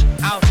looks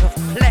out of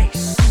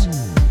place.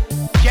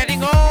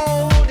 Getting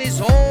old is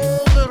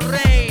all the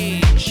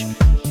rage.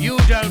 You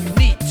don't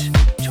need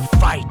to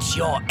fight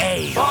your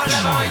age.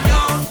 Forever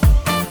young,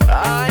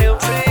 I am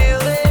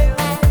feeling.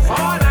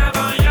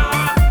 Forever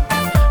young,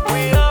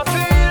 we are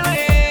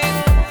feeling.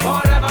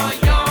 Forever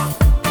young,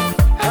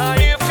 are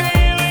you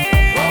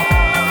feeling?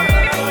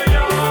 Forever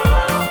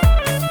young,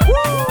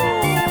 woo!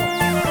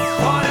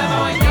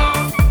 Forever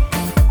young,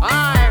 I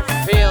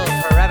feel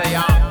forever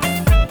young.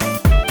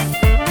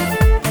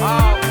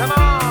 Oh, come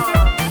on.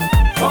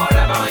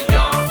 Forever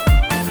young.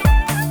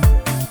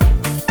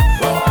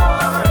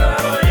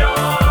 Forever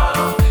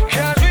young.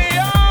 'Cause we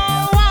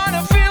all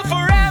wanna feel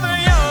forever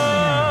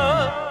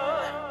young.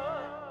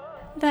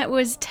 That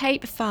was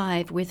Tape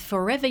 5 with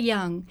Forever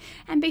Young,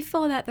 and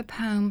before that the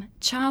poem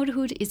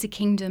Childhood is a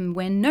Kingdom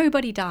Where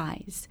Nobody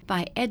Dies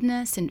by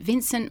Edna St.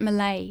 Vincent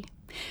Millay.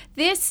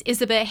 This is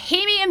the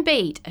Bohemian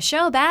Beat, a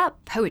show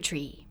about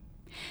poetry.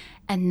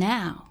 And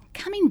now,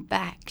 coming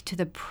back to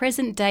the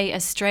present day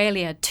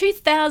Australia,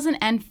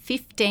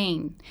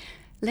 2015.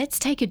 Let's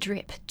take a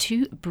trip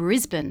to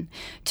Brisbane,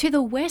 to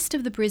the west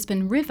of the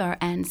Brisbane River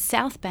and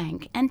South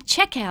Bank, and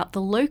check out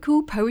the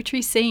local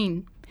poetry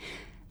scene.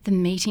 The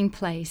meeting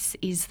place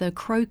is the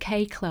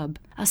Croquet Club,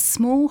 a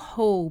small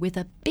hall with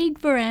a big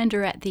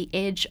veranda at the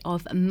edge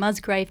of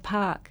Musgrave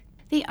Park,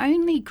 the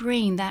only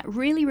green that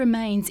really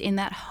remains in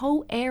that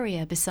whole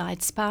area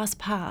besides sparse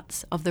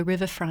parts of the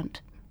riverfront.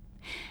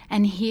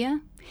 And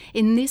here,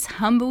 in this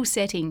humble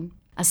setting,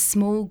 a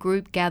small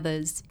group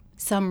gathers,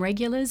 some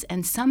regulars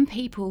and some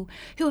people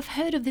who have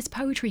heard of this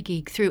poetry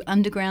gig through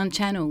underground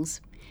channels,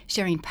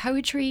 sharing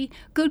poetry,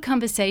 good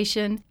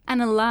conversation, and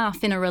a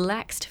laugh in a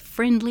relaxed,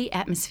 friendly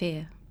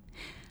atmosphere.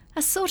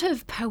 A sort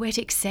of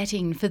poetic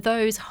setting for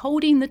those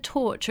holding the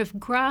torch of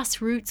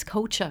grassroots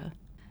culture.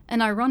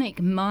 An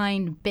ironic,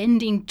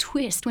 mind-bending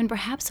twist when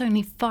perhaps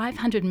only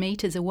 500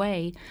 metres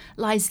away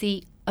lies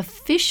the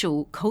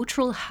official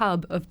cultural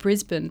hub of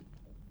Brisbane.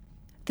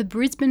 The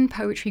Brisbane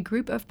Poetry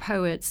Group of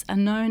Poets are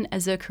known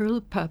as the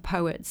Kurilpa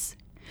Poets.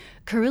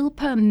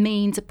 Kurilpa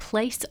means a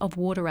place of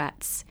water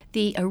rats,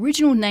 the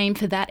original name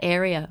for that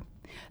area.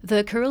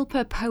 The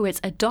Kurilpa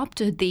Poets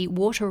adopted the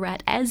water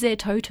rat as their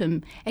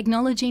totem,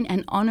 acknowledging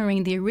and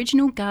honouring the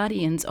original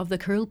guardians of the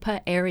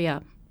Kurilpa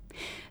area.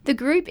 The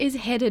group is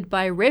headed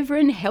by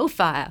Reverend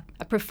Hellfire,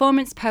 a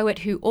performance poet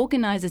who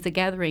organises the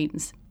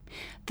gatherings.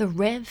 The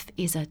Rev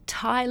is a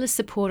tireless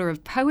supporter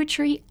of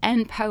poetry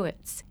and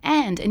poets,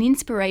 and an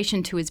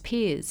inspiration to his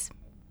peers.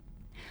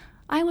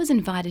 I was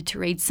invited to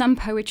read some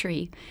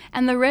poetry,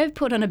 and the Rev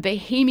put on a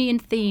Bohemian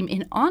theme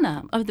in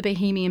honour of the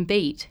Bohemian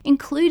Beat.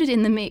 Included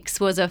in the mix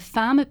was a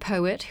farmer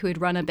poet who had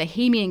run a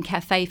Bohemian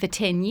cafe for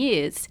 10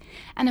 years,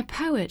 and a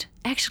poet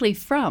actually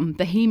from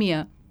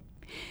Bohemia.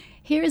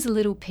 Here is a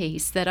little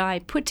piece that I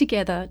put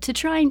together to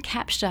try and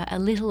capture a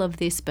little of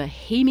this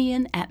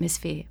Bohemian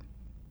atmosphere.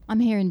 I'm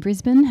here in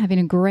Brisbane having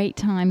a great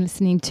time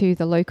listening to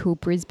the local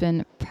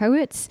Brisbane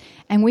poets,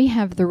 and we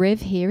have the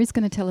Rev here who's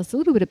going to tell us a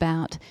little bit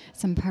about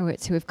some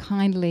poets who have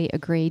kindly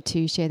agreed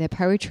to share their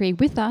poetry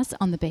with us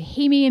on the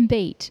Bohemian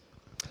Beat.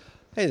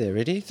 Hey there,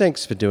 Riddhi.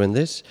 Thanks for doing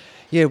this.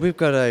 Yeah, we've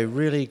got a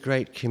really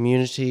great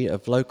community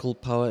of local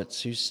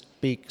poets who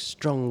speak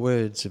strong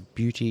words of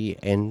beauty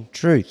and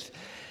truth.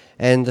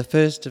 And the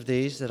first of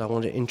these that I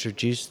want to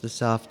introduce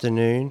this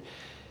afternoon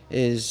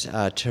is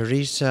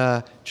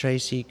Teresa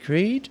Tracy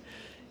Creed,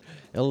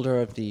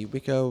 elder of the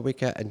Wicca,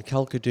 Wicca and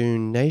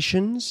Kalkadoon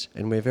nations,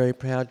 and we're very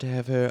proud to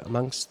have her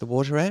amongst the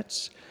water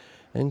rats.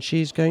 And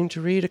she's going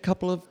to read a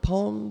couple of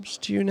poems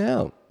to you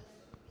now.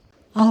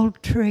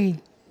 Old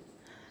tree,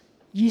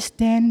 you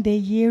stand there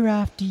year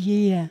after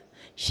year,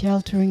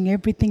 sheltering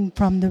everything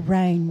from the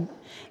rain,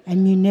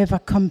 and you never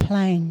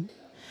complain.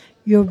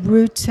 Your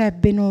roots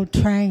have been all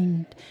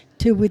trained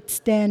to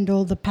withstand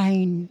all the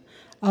pain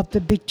of the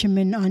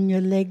bitumen on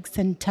your legs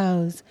and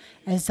toes,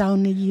 as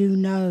only you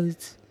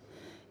knows.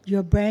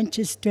 Your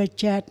branches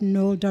stretch out in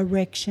all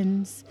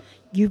directions.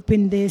 You've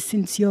been there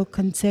since your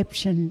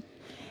conception.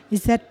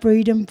 Is that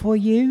freedom for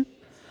you?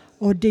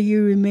 Or do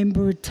you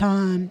remember a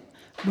time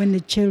when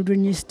the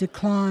children used to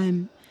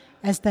climb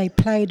as they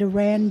played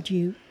around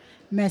you,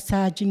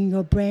 massaging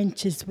your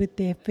branches with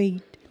their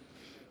feet?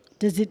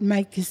 Does it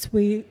make you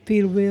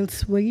feel real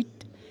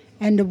sweet?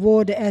 And the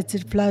water as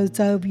it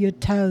flows over your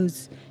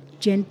toes,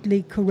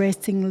 gently,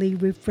 caressingly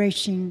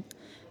refreshing.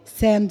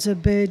 Sounds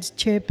of birds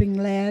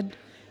chirping loud,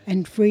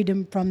 and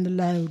freedom from the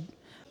load,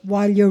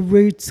 while your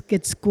roots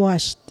get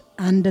squashed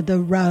under the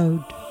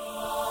road.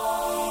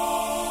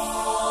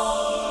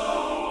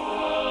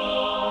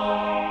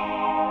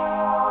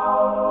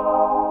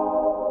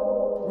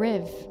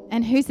 Rev,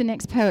 and who's the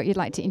next poet you'd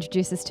like to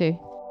introduce us to?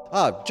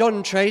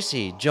 John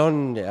Tracy.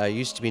 John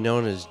used to be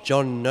known as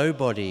John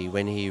Nobody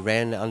when he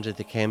ran under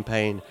the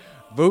campaign,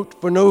 Vote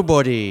for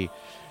Nobody.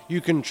 You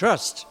can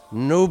trust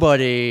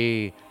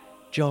nobody.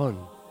 John,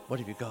 what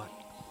have you got?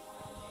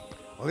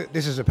 Well,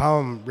 this is a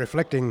poem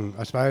reflecting,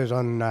 I suppose,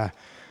 on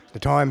the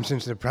time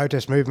since the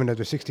protest movement of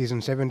the 60s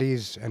and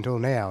 70s until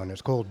now, and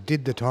it's called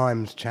Did the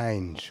Times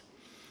Change?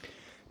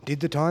 Did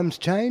the times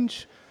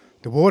change?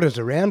 The waters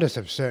around us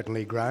have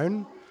certainly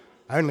grown.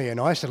 Only an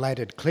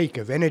isolated clique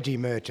of energy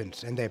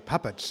merchants and their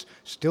puppets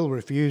still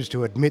refuse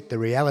to admit the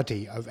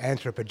reality of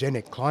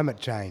anthropogenic climate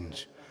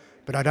change.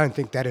 But I don't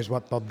think that is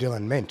what Bob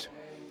Dylan meant.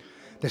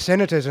 The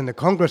senators and the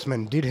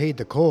congressmen did heed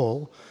the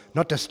call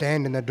not to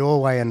stand in the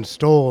doorway and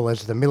stall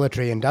as the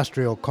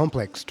military-industrial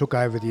complex took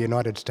over the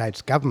United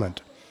States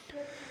government.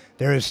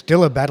 There is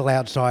still a battle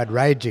outside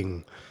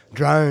raging.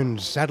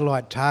 Drones,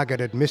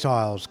 satellite-targeted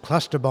missiles,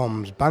 cluster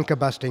bombs,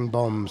 bunker-busting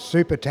bombs,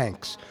 super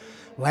tanks,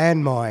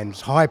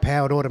 landmines,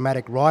 high-powered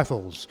automatic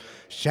rifles,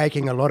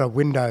 shaking a lot of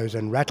windows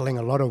and rattling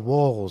a lot of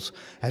walls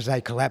as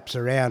they collapse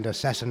around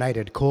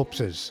assassinated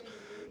corpses.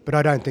 But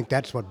I don't think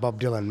that's what Bob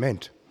Dylan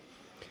meant.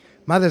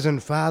 Mothers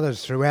and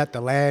fathers throughout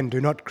the land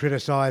do not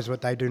criticise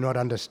what they do not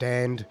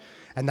understand,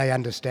 and they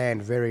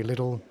understand very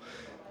little.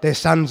 Their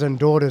sons and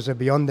daughters are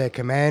beyond their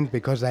command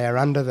because they are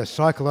under the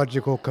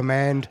psychological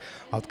command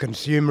of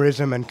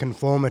consumerism and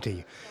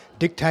conformity,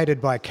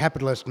 dictated by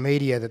capitalist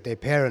media that their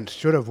parents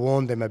should have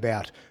warned them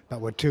about,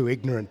 but were too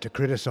ignorant to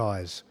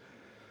criticise.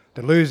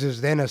 The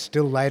losers then are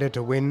still later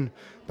to win,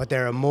 but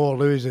there are more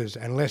losers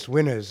and less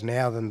winners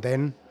now than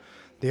then.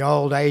 The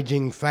old,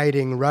 ageing,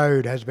 fading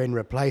road has been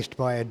replaced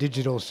by a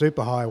digital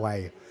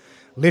superhighway,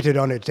 littered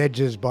on its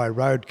edges by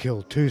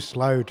roadkill too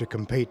slow to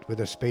compete with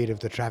the speed of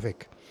the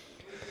traffic.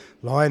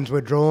 Lines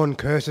were drawn,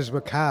 curses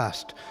were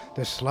cast.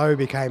 The slow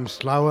became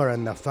slower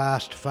and the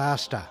fast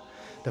faster.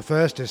 The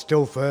first is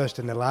still first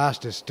and the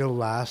last is still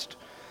last.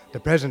 The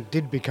present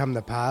did become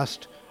the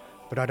past,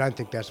 but I don't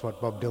think that's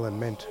what Bob Dylan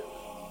meant.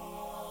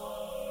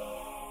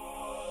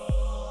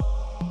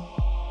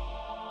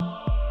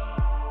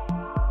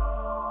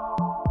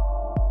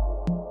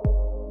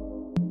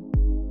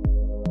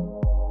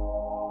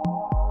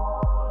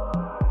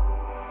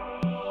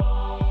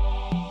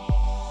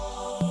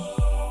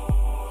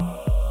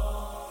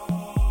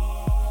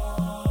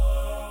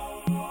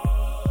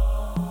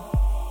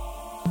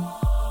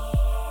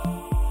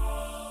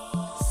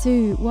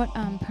 Sue, what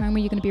poem are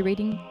you going to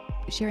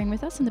be sharing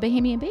with us on the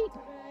Bohemian Beat?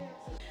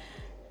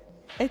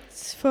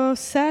 It's for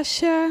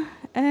Sasha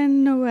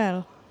and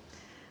Noel.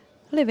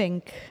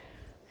 Living.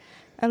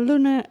 A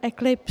lunar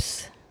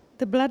eclipse,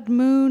 the blood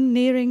moon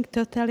nearing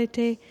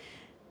totality,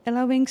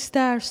 allowing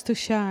stars to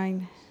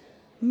shine.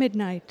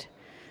 Midnight.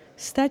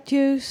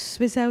 Statues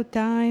without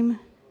time,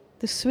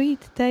 the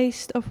sweet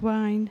taste of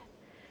wine.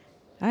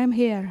 I am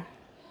here.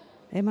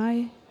 Am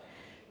I?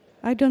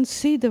 I don't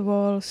see the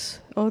walls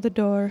or the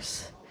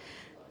doors.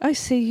 I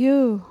see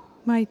you,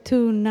 my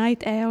two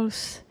night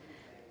owls,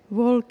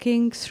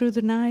 walking through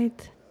the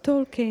night,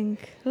 talking,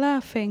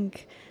 laughing,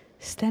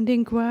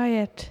 standing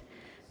quiet,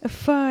 a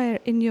fire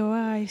in your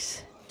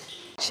eyes,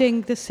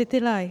 watching the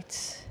city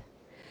lights.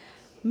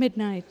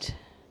 Midnight,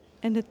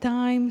 and the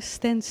time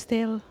stands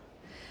still.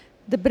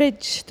 The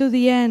bridge to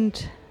the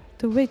end,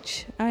 to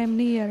which I am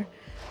near.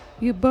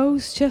 You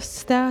both just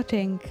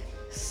starting,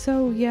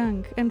 so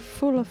young and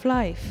full of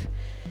life.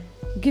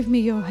 Give me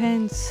your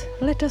hands,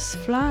 let us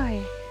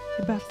fly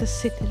above the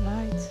city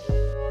lights.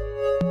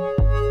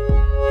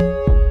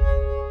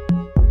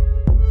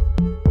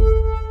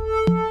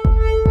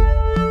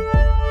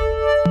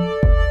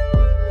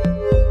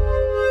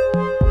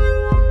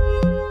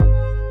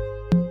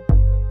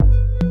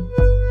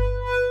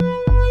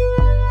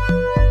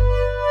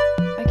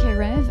 Okay,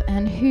 Rev,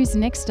 and who's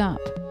next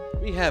up?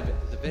 We have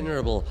the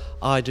Venerable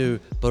Idu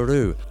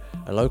Baru,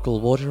 a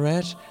local water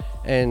rat,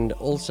 and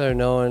also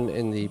known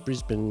in the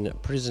Brisbane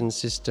prison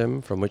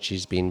system, from which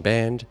he's been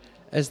banned,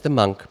 as the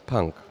Monk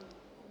Punk.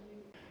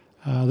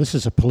 This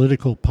is a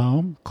political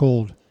poem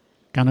called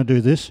Gonna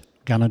Do This,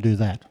 Gonna Do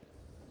That.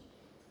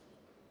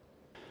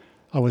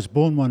 I was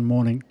born one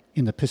morning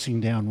in the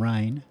pissing down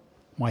rain.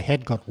 My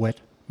head got wet,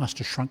 must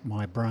have shrunk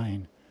my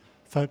brain.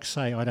 Folks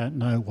say I don't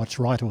know what's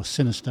right or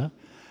sinister,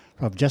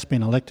 but I've just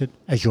been elected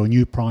as your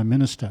new Prime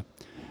Minister.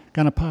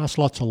 Gonna pass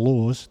lots of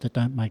laws that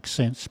don't make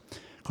sense,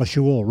 'cause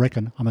you all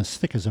reckon I'm as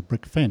thick as a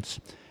brick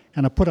fence.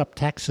 Gonna put up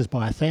taxes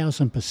by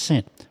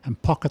 1,000% and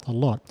pocket the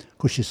lot,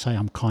 'cause you say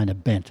I'm kinda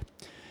bent.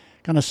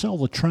 Gonna sell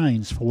the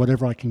trains for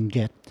whatever I can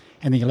get,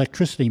 and the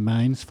electricity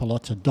mains for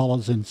lots of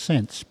dollars and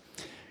cents.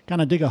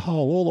 Gonna dig a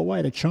hole all the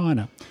way to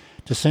China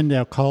to send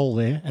our coal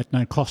there at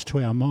no cost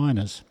to our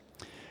miners.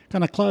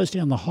 Gonna close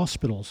down the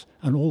hospitals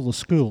and all the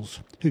schools.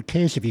 Who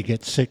cares if you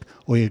get sick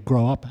or you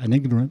grow up an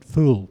ignorant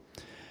fool?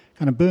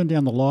 Gonna burn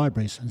down the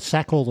libraries and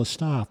sack all the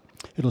staff.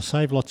 It'll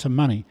save lots of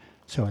money,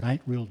 so it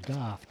ain't real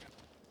daft.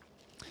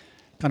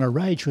 Gonna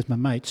rage with my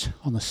mates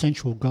on the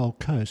central Gold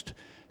Coast.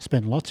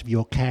 Spend lots of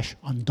your cash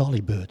on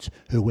dolly birds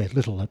who wear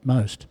little at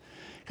most.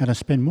 Gonna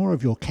spend more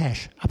of your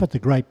cash up at the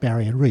Great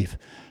Barrier Reef,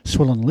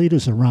 swilling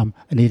litres of rum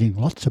and eating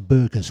lots of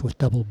burgers with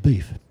double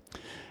beef.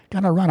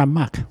 Gonna run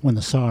amok when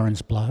the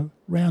sirens blow,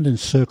 round in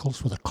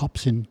circles with the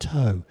cops in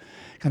tow.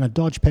 Gonna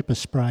dodge pepper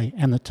spray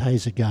and the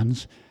taser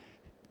guns.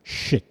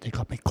 Shit, they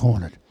got me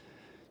cornered.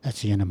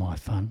 That's the end of my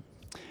fun.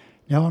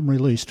 Now I'm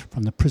released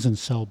from the prison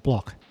cell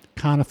block.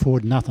 Can't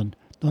afford nothing,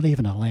 not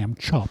even a lamb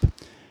chop.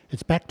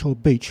 It's back to a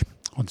beach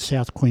on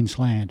South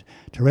Queensland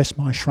to rest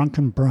my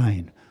shrunken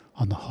brain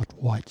on the hot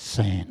white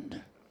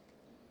sand.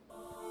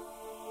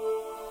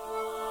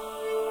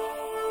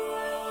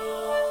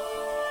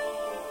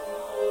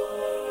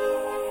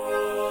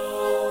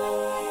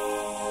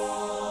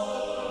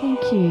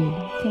 Thank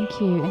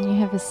you. And you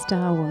have a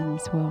star one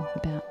as well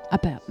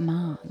about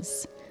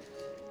Mars.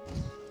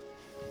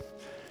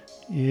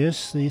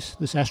 Yes,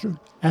 this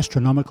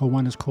astronomical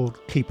one is called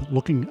Keep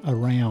Looking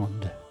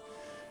Around.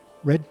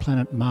 Red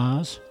planet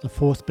Mars, the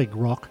fourth big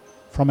rock,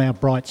 from our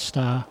bright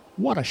star.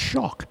 What a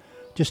shock!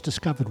 Just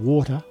discovered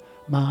water.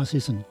 Mars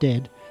isn't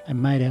dead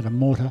and made out of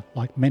mortar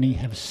like many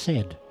have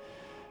said.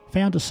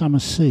 Found a summer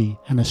sea,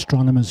 an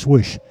astronomer's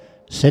wish.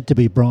 Said to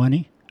be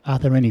briny. Are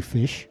there any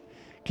fish?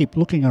 Keep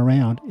looking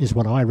around is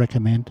what I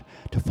recommend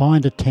to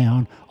find a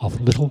town of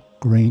little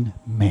green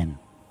men.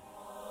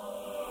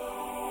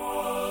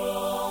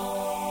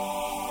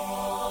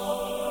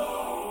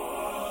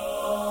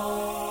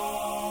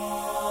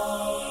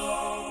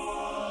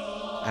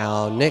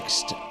 Our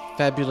next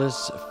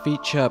fabulous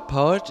feature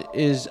poet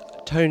is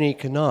Tony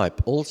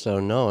Knipe,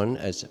 also known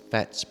as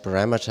Fats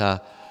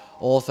Parameter,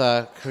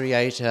 author,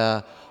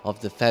 creator of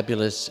the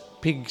fabulous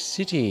Pig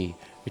City,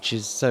 which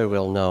is so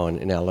well known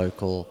in our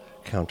local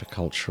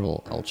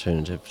countercultural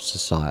alternative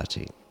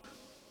society.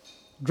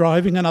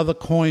 Driving another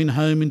coin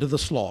home into the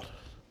slot.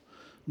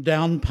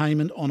 Down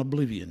payment on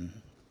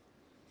oblivion.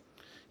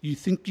 You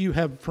think you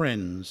have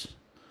friends.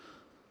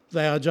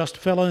 They are just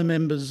fellow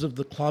members of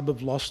the Club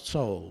of Lost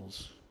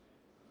Souls.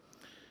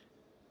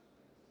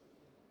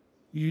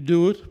 You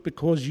do it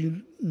because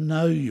you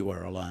know you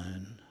are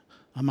alone,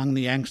 among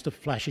the angst of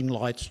flashing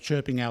lights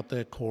chirping out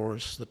their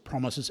chorus that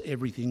promises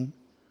everything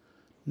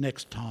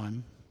next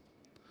time.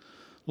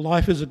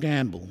 Life is a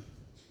gamble,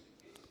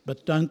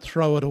 but don't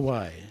throw it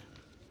away.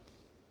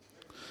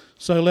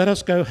 So let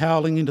us go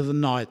howling into the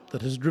night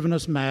that has driven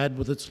us mad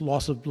with its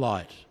loss of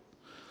light.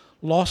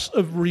 Loss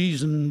of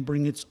reason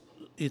bring its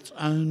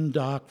own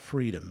dark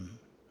freedom.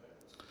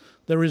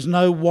 There is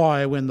no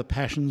why when the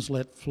passions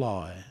let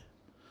fly.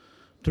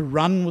 To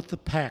run with the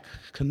pack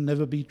can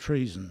never be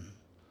treason.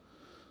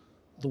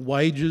 The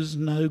wager's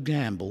no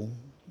gamble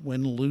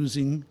when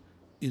losing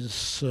is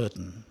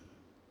certain.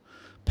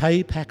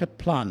 Pay packet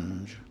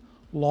plunge,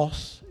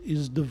 loss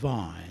is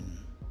divine.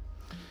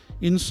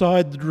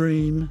 Inside the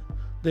dream,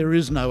 there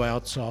is no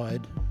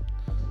outside,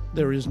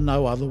 there is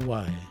no other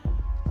way.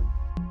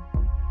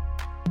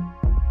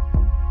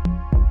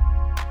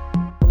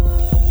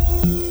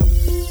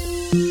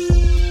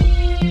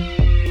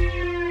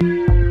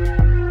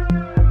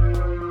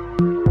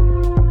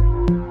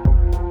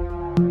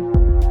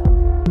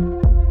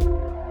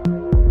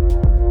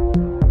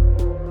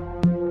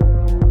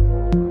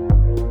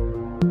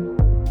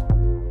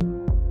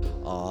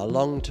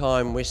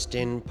 Long-time West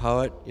End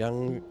poet,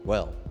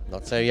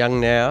 not so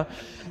young now,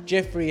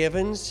 Geoffrey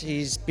Evans.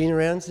 He's been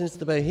around since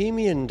the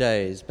Bohemian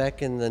days,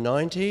 back in the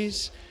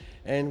 90s,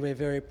 and we're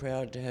very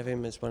proud to have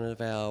him as one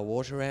of our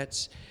water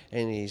rats,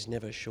 and he's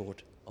never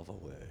short of a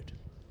word.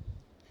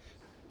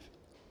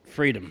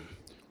 Freedom.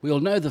 We all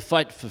know the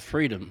fight for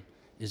freedom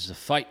is the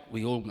fight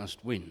we all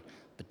must win.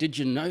 But did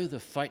you know the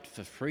fight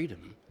for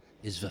freedom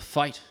is the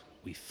fight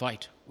we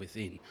fight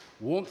within?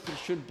 Warmth it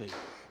should be.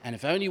 And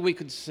if only we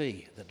could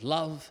see that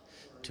love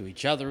to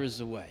each other is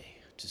the way.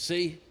 To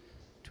see,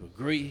 to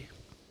agree,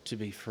 to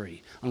be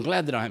free. I'm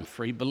glad that I am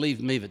free. Believe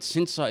me that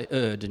since I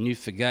erred and you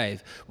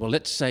forgave, well,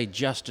 let's say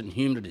just and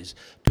human it is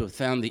to have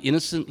found the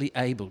innocently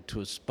able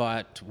to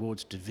aspire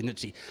towards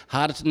divinity.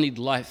 Harder to need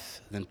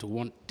life than to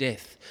want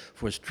death.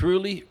 For as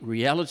truly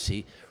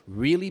reality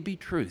really be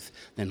truth,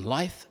 then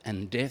life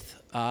and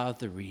death are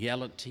the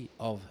reality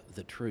of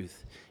the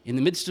truth. In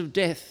the midst of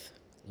death,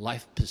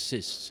 life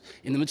persists.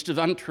 In the midst of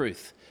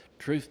untruth,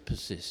 truth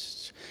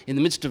persists. In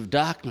the midst of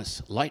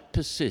darkness, light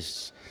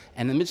persists.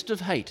 And in the midst of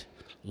hate,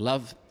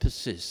 love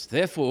persists.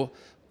 Therefore,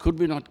 could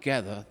we not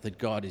gather that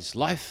God is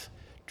life,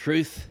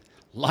 truth,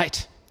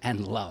 light,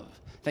 and love?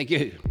 Thank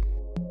you.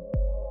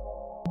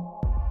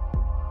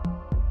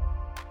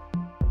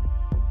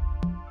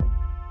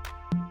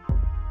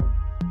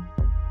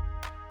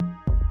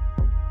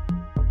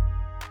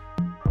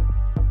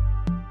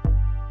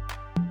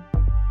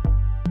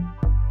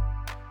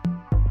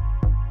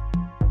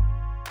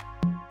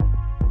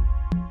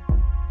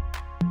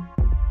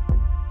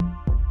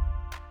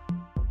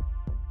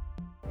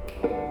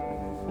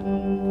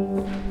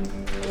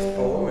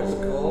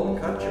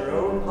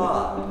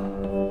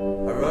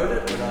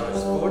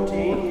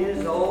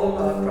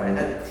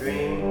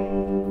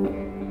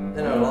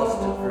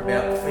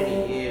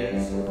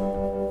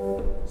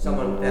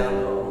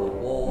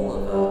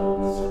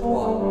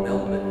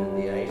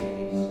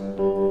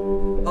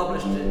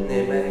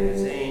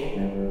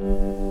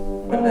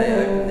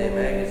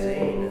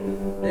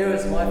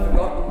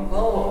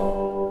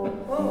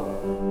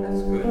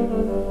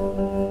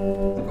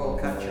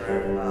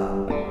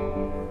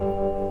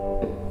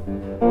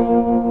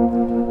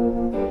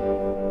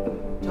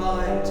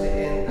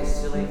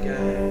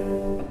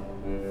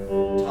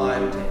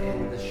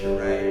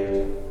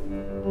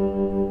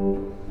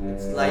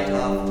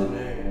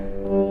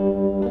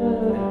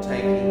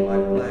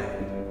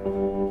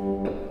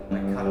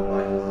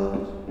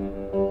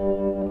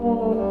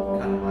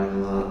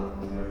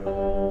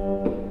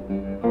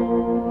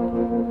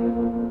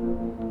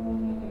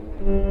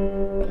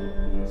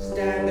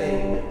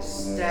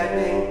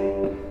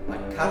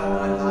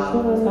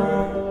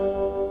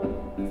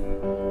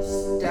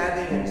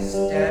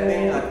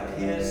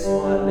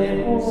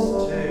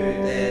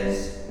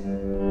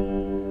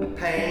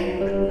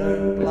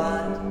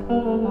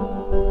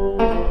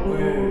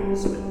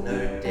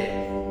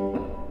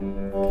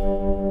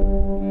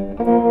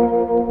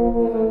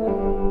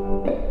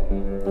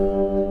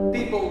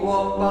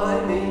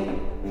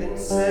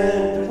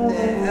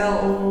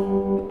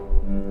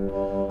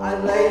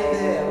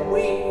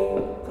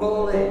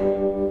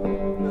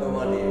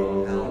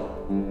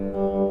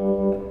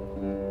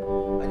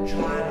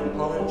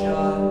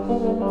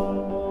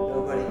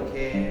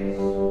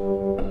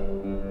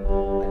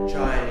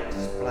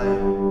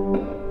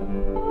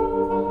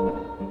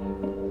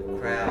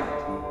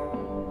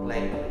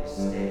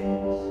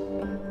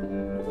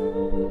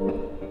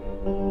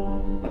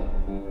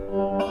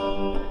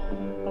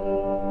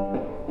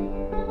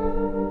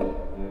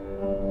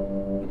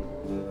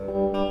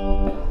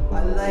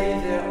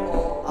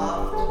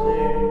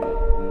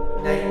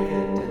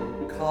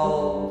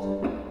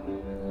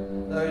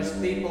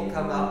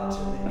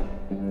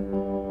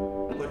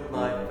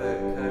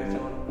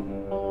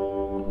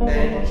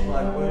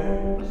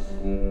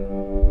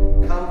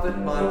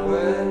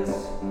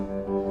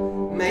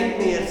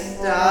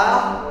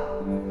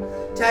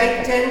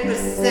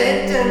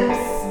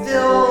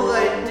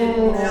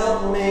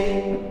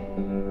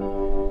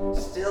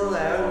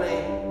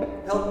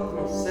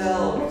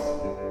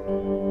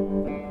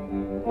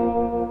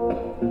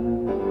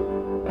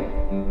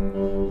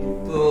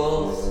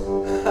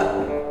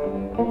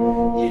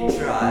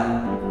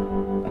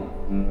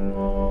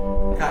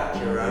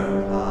 Cut your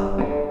own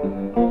heart.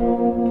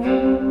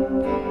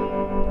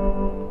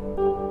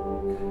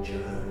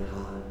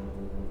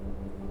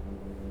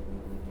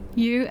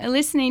 You are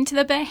listening to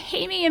the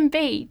Bohemian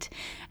Beat,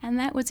 and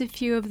that was a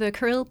few of the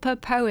Kurilpa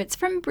Poets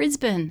from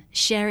Brisbane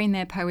sharing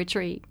their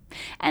poetry.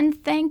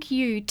 And thank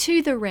you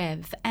to the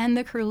Rev and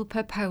the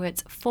Kurilpa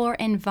Poets for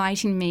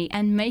inviting me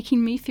and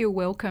making me feel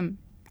welcome.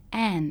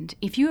 And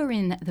if you are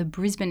in the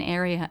Brisbane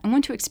area and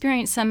want to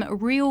experience some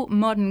real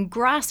modern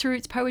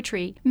grassroots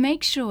poetry,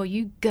 make sure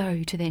you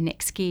go to their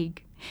next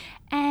gig.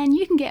 And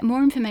you can get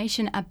more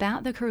information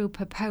about the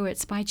Kurilpa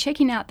Poets by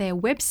checking out their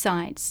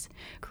websites,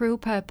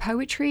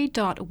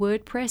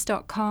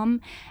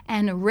 kurilpapoetry.wordpress.com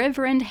and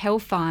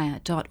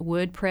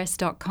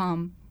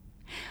reverendhellfire.wordpress.com.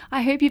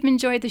 I hope you've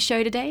enjoyed the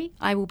show today.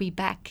 I will be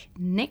back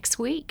next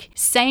week.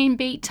 Same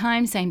beat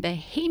time, same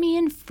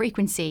Bohemian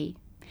frequency.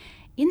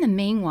 In the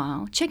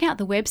meanwhile, check out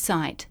the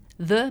website,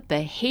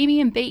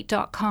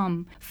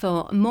 thebohemianbeat.com,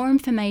 for more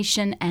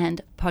information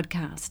and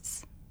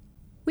podcasts.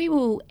 We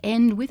will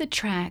end with a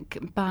track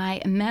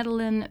by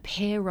Madeleine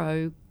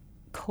Perrault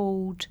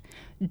called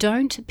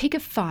Don't Pick a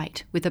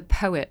Fight with a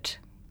Poet.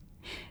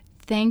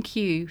 Thank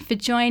you for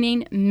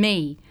joining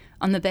me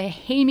on the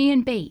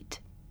Bohemian Beat.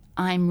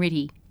 I'm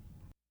Riddhi.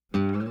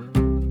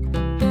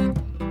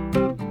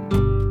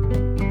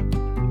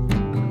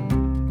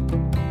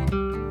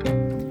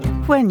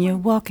 When you're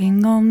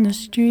walking on the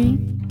street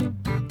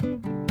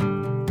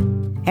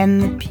and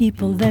the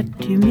people that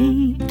you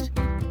meet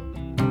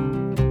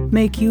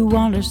make you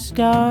want to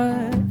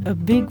start a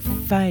big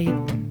fight,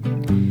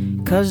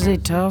 'cause they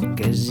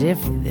talk as if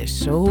they're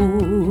so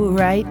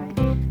right.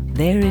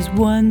 There is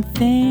one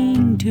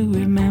thing to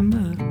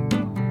remember,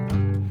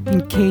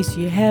 in case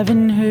you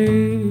haven't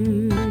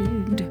heard.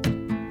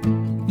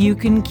 You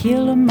can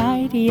kill a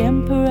mighty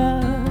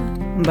emperor,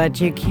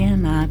 but you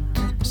cannot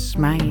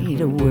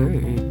smite a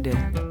word.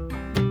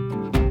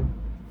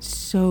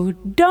 So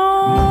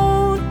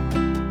don't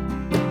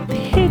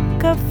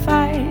pick a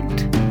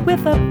fight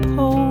with a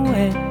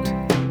poet.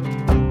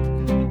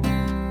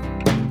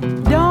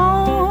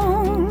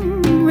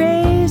 Don't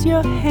raise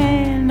your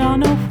hand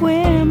on a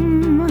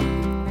whim.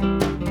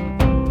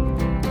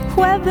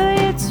 Whether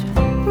it's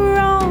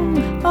wrong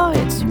or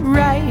it's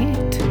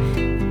right,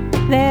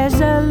 there's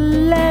a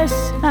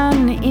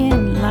lesson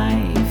in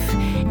life,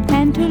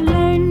 and to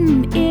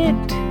learn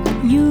it,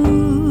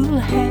 you'll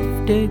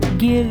have to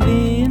give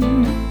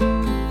in.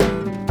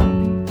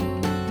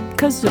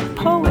 'Cause the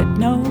poet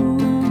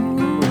knows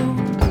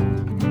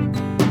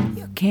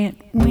can't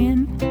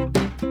win.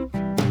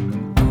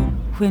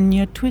 When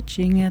you're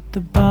twitching at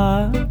the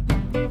bar,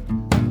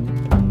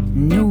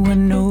 no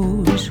one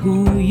knows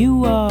who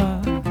you are,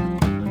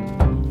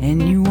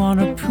 and you want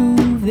to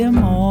prove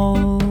them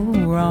all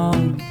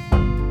wrong.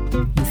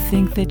 You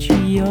think that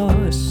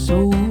you're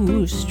so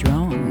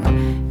strong.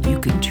 You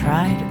can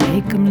try to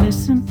make them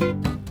listen.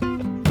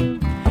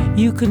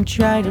 You can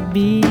try to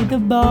be the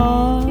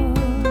boss,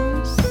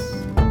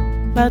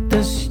 but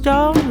the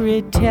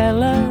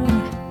storyteller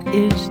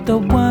is the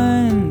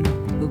one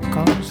who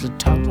calls the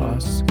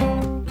toss.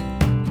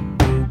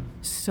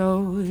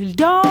 So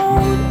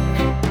don't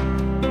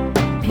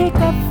pick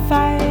a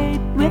fight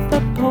with a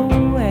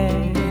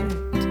poet.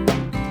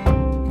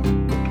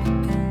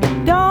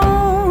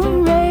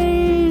 Don't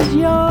raise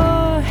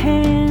your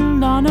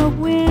hand on a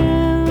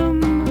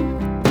whim.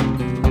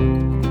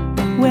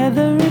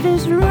 Whether it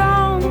is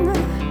wrong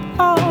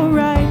or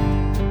right,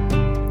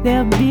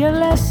 there'll be a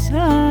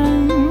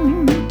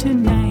lesson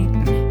tonight.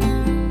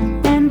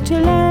 To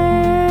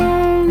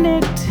learn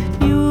it,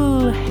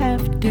 you'll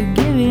have to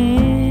give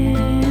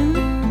in.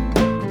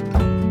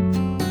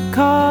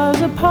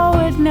 'Cause a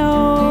poet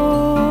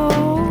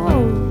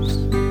knows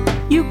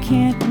you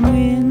can't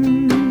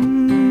win.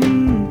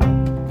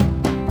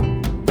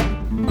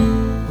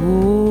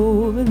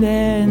 Over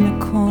there in the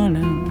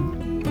corner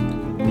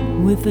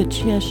with a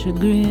Cheshire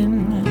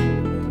grin,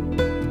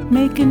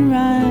 making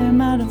rhyme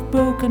out of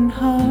broken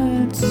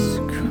hearts,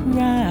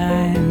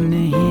 crying to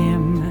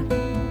him.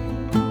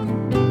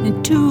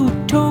 And 2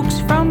 tokes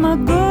from a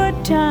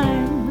good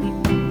time,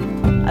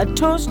 a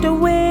toast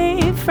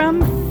away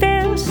from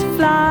fierce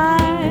fly,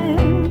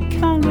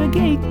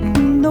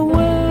 congregating the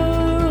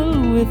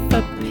world with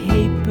a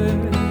paper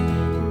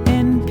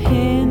and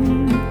pen.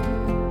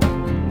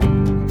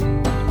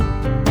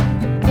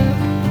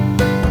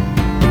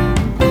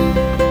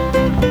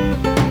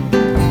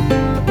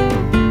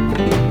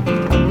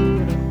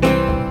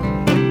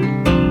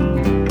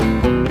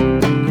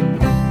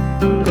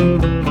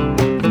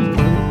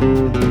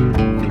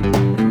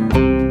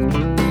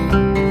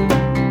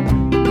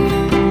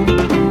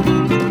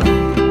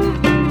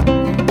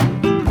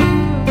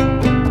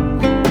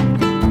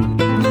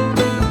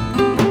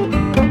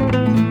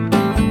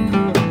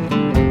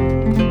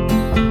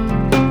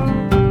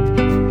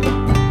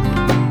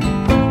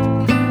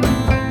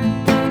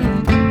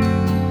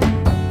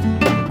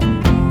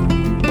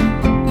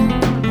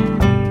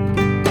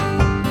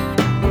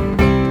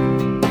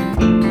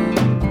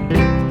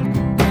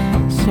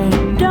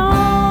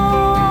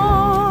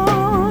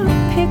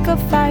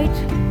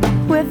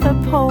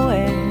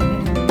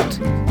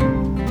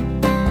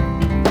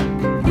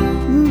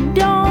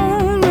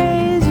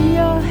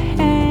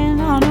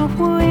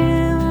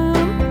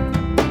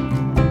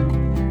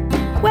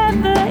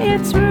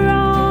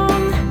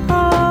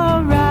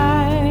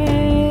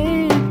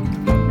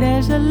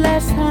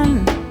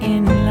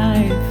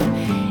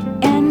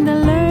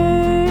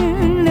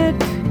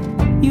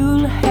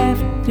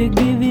 to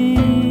give in.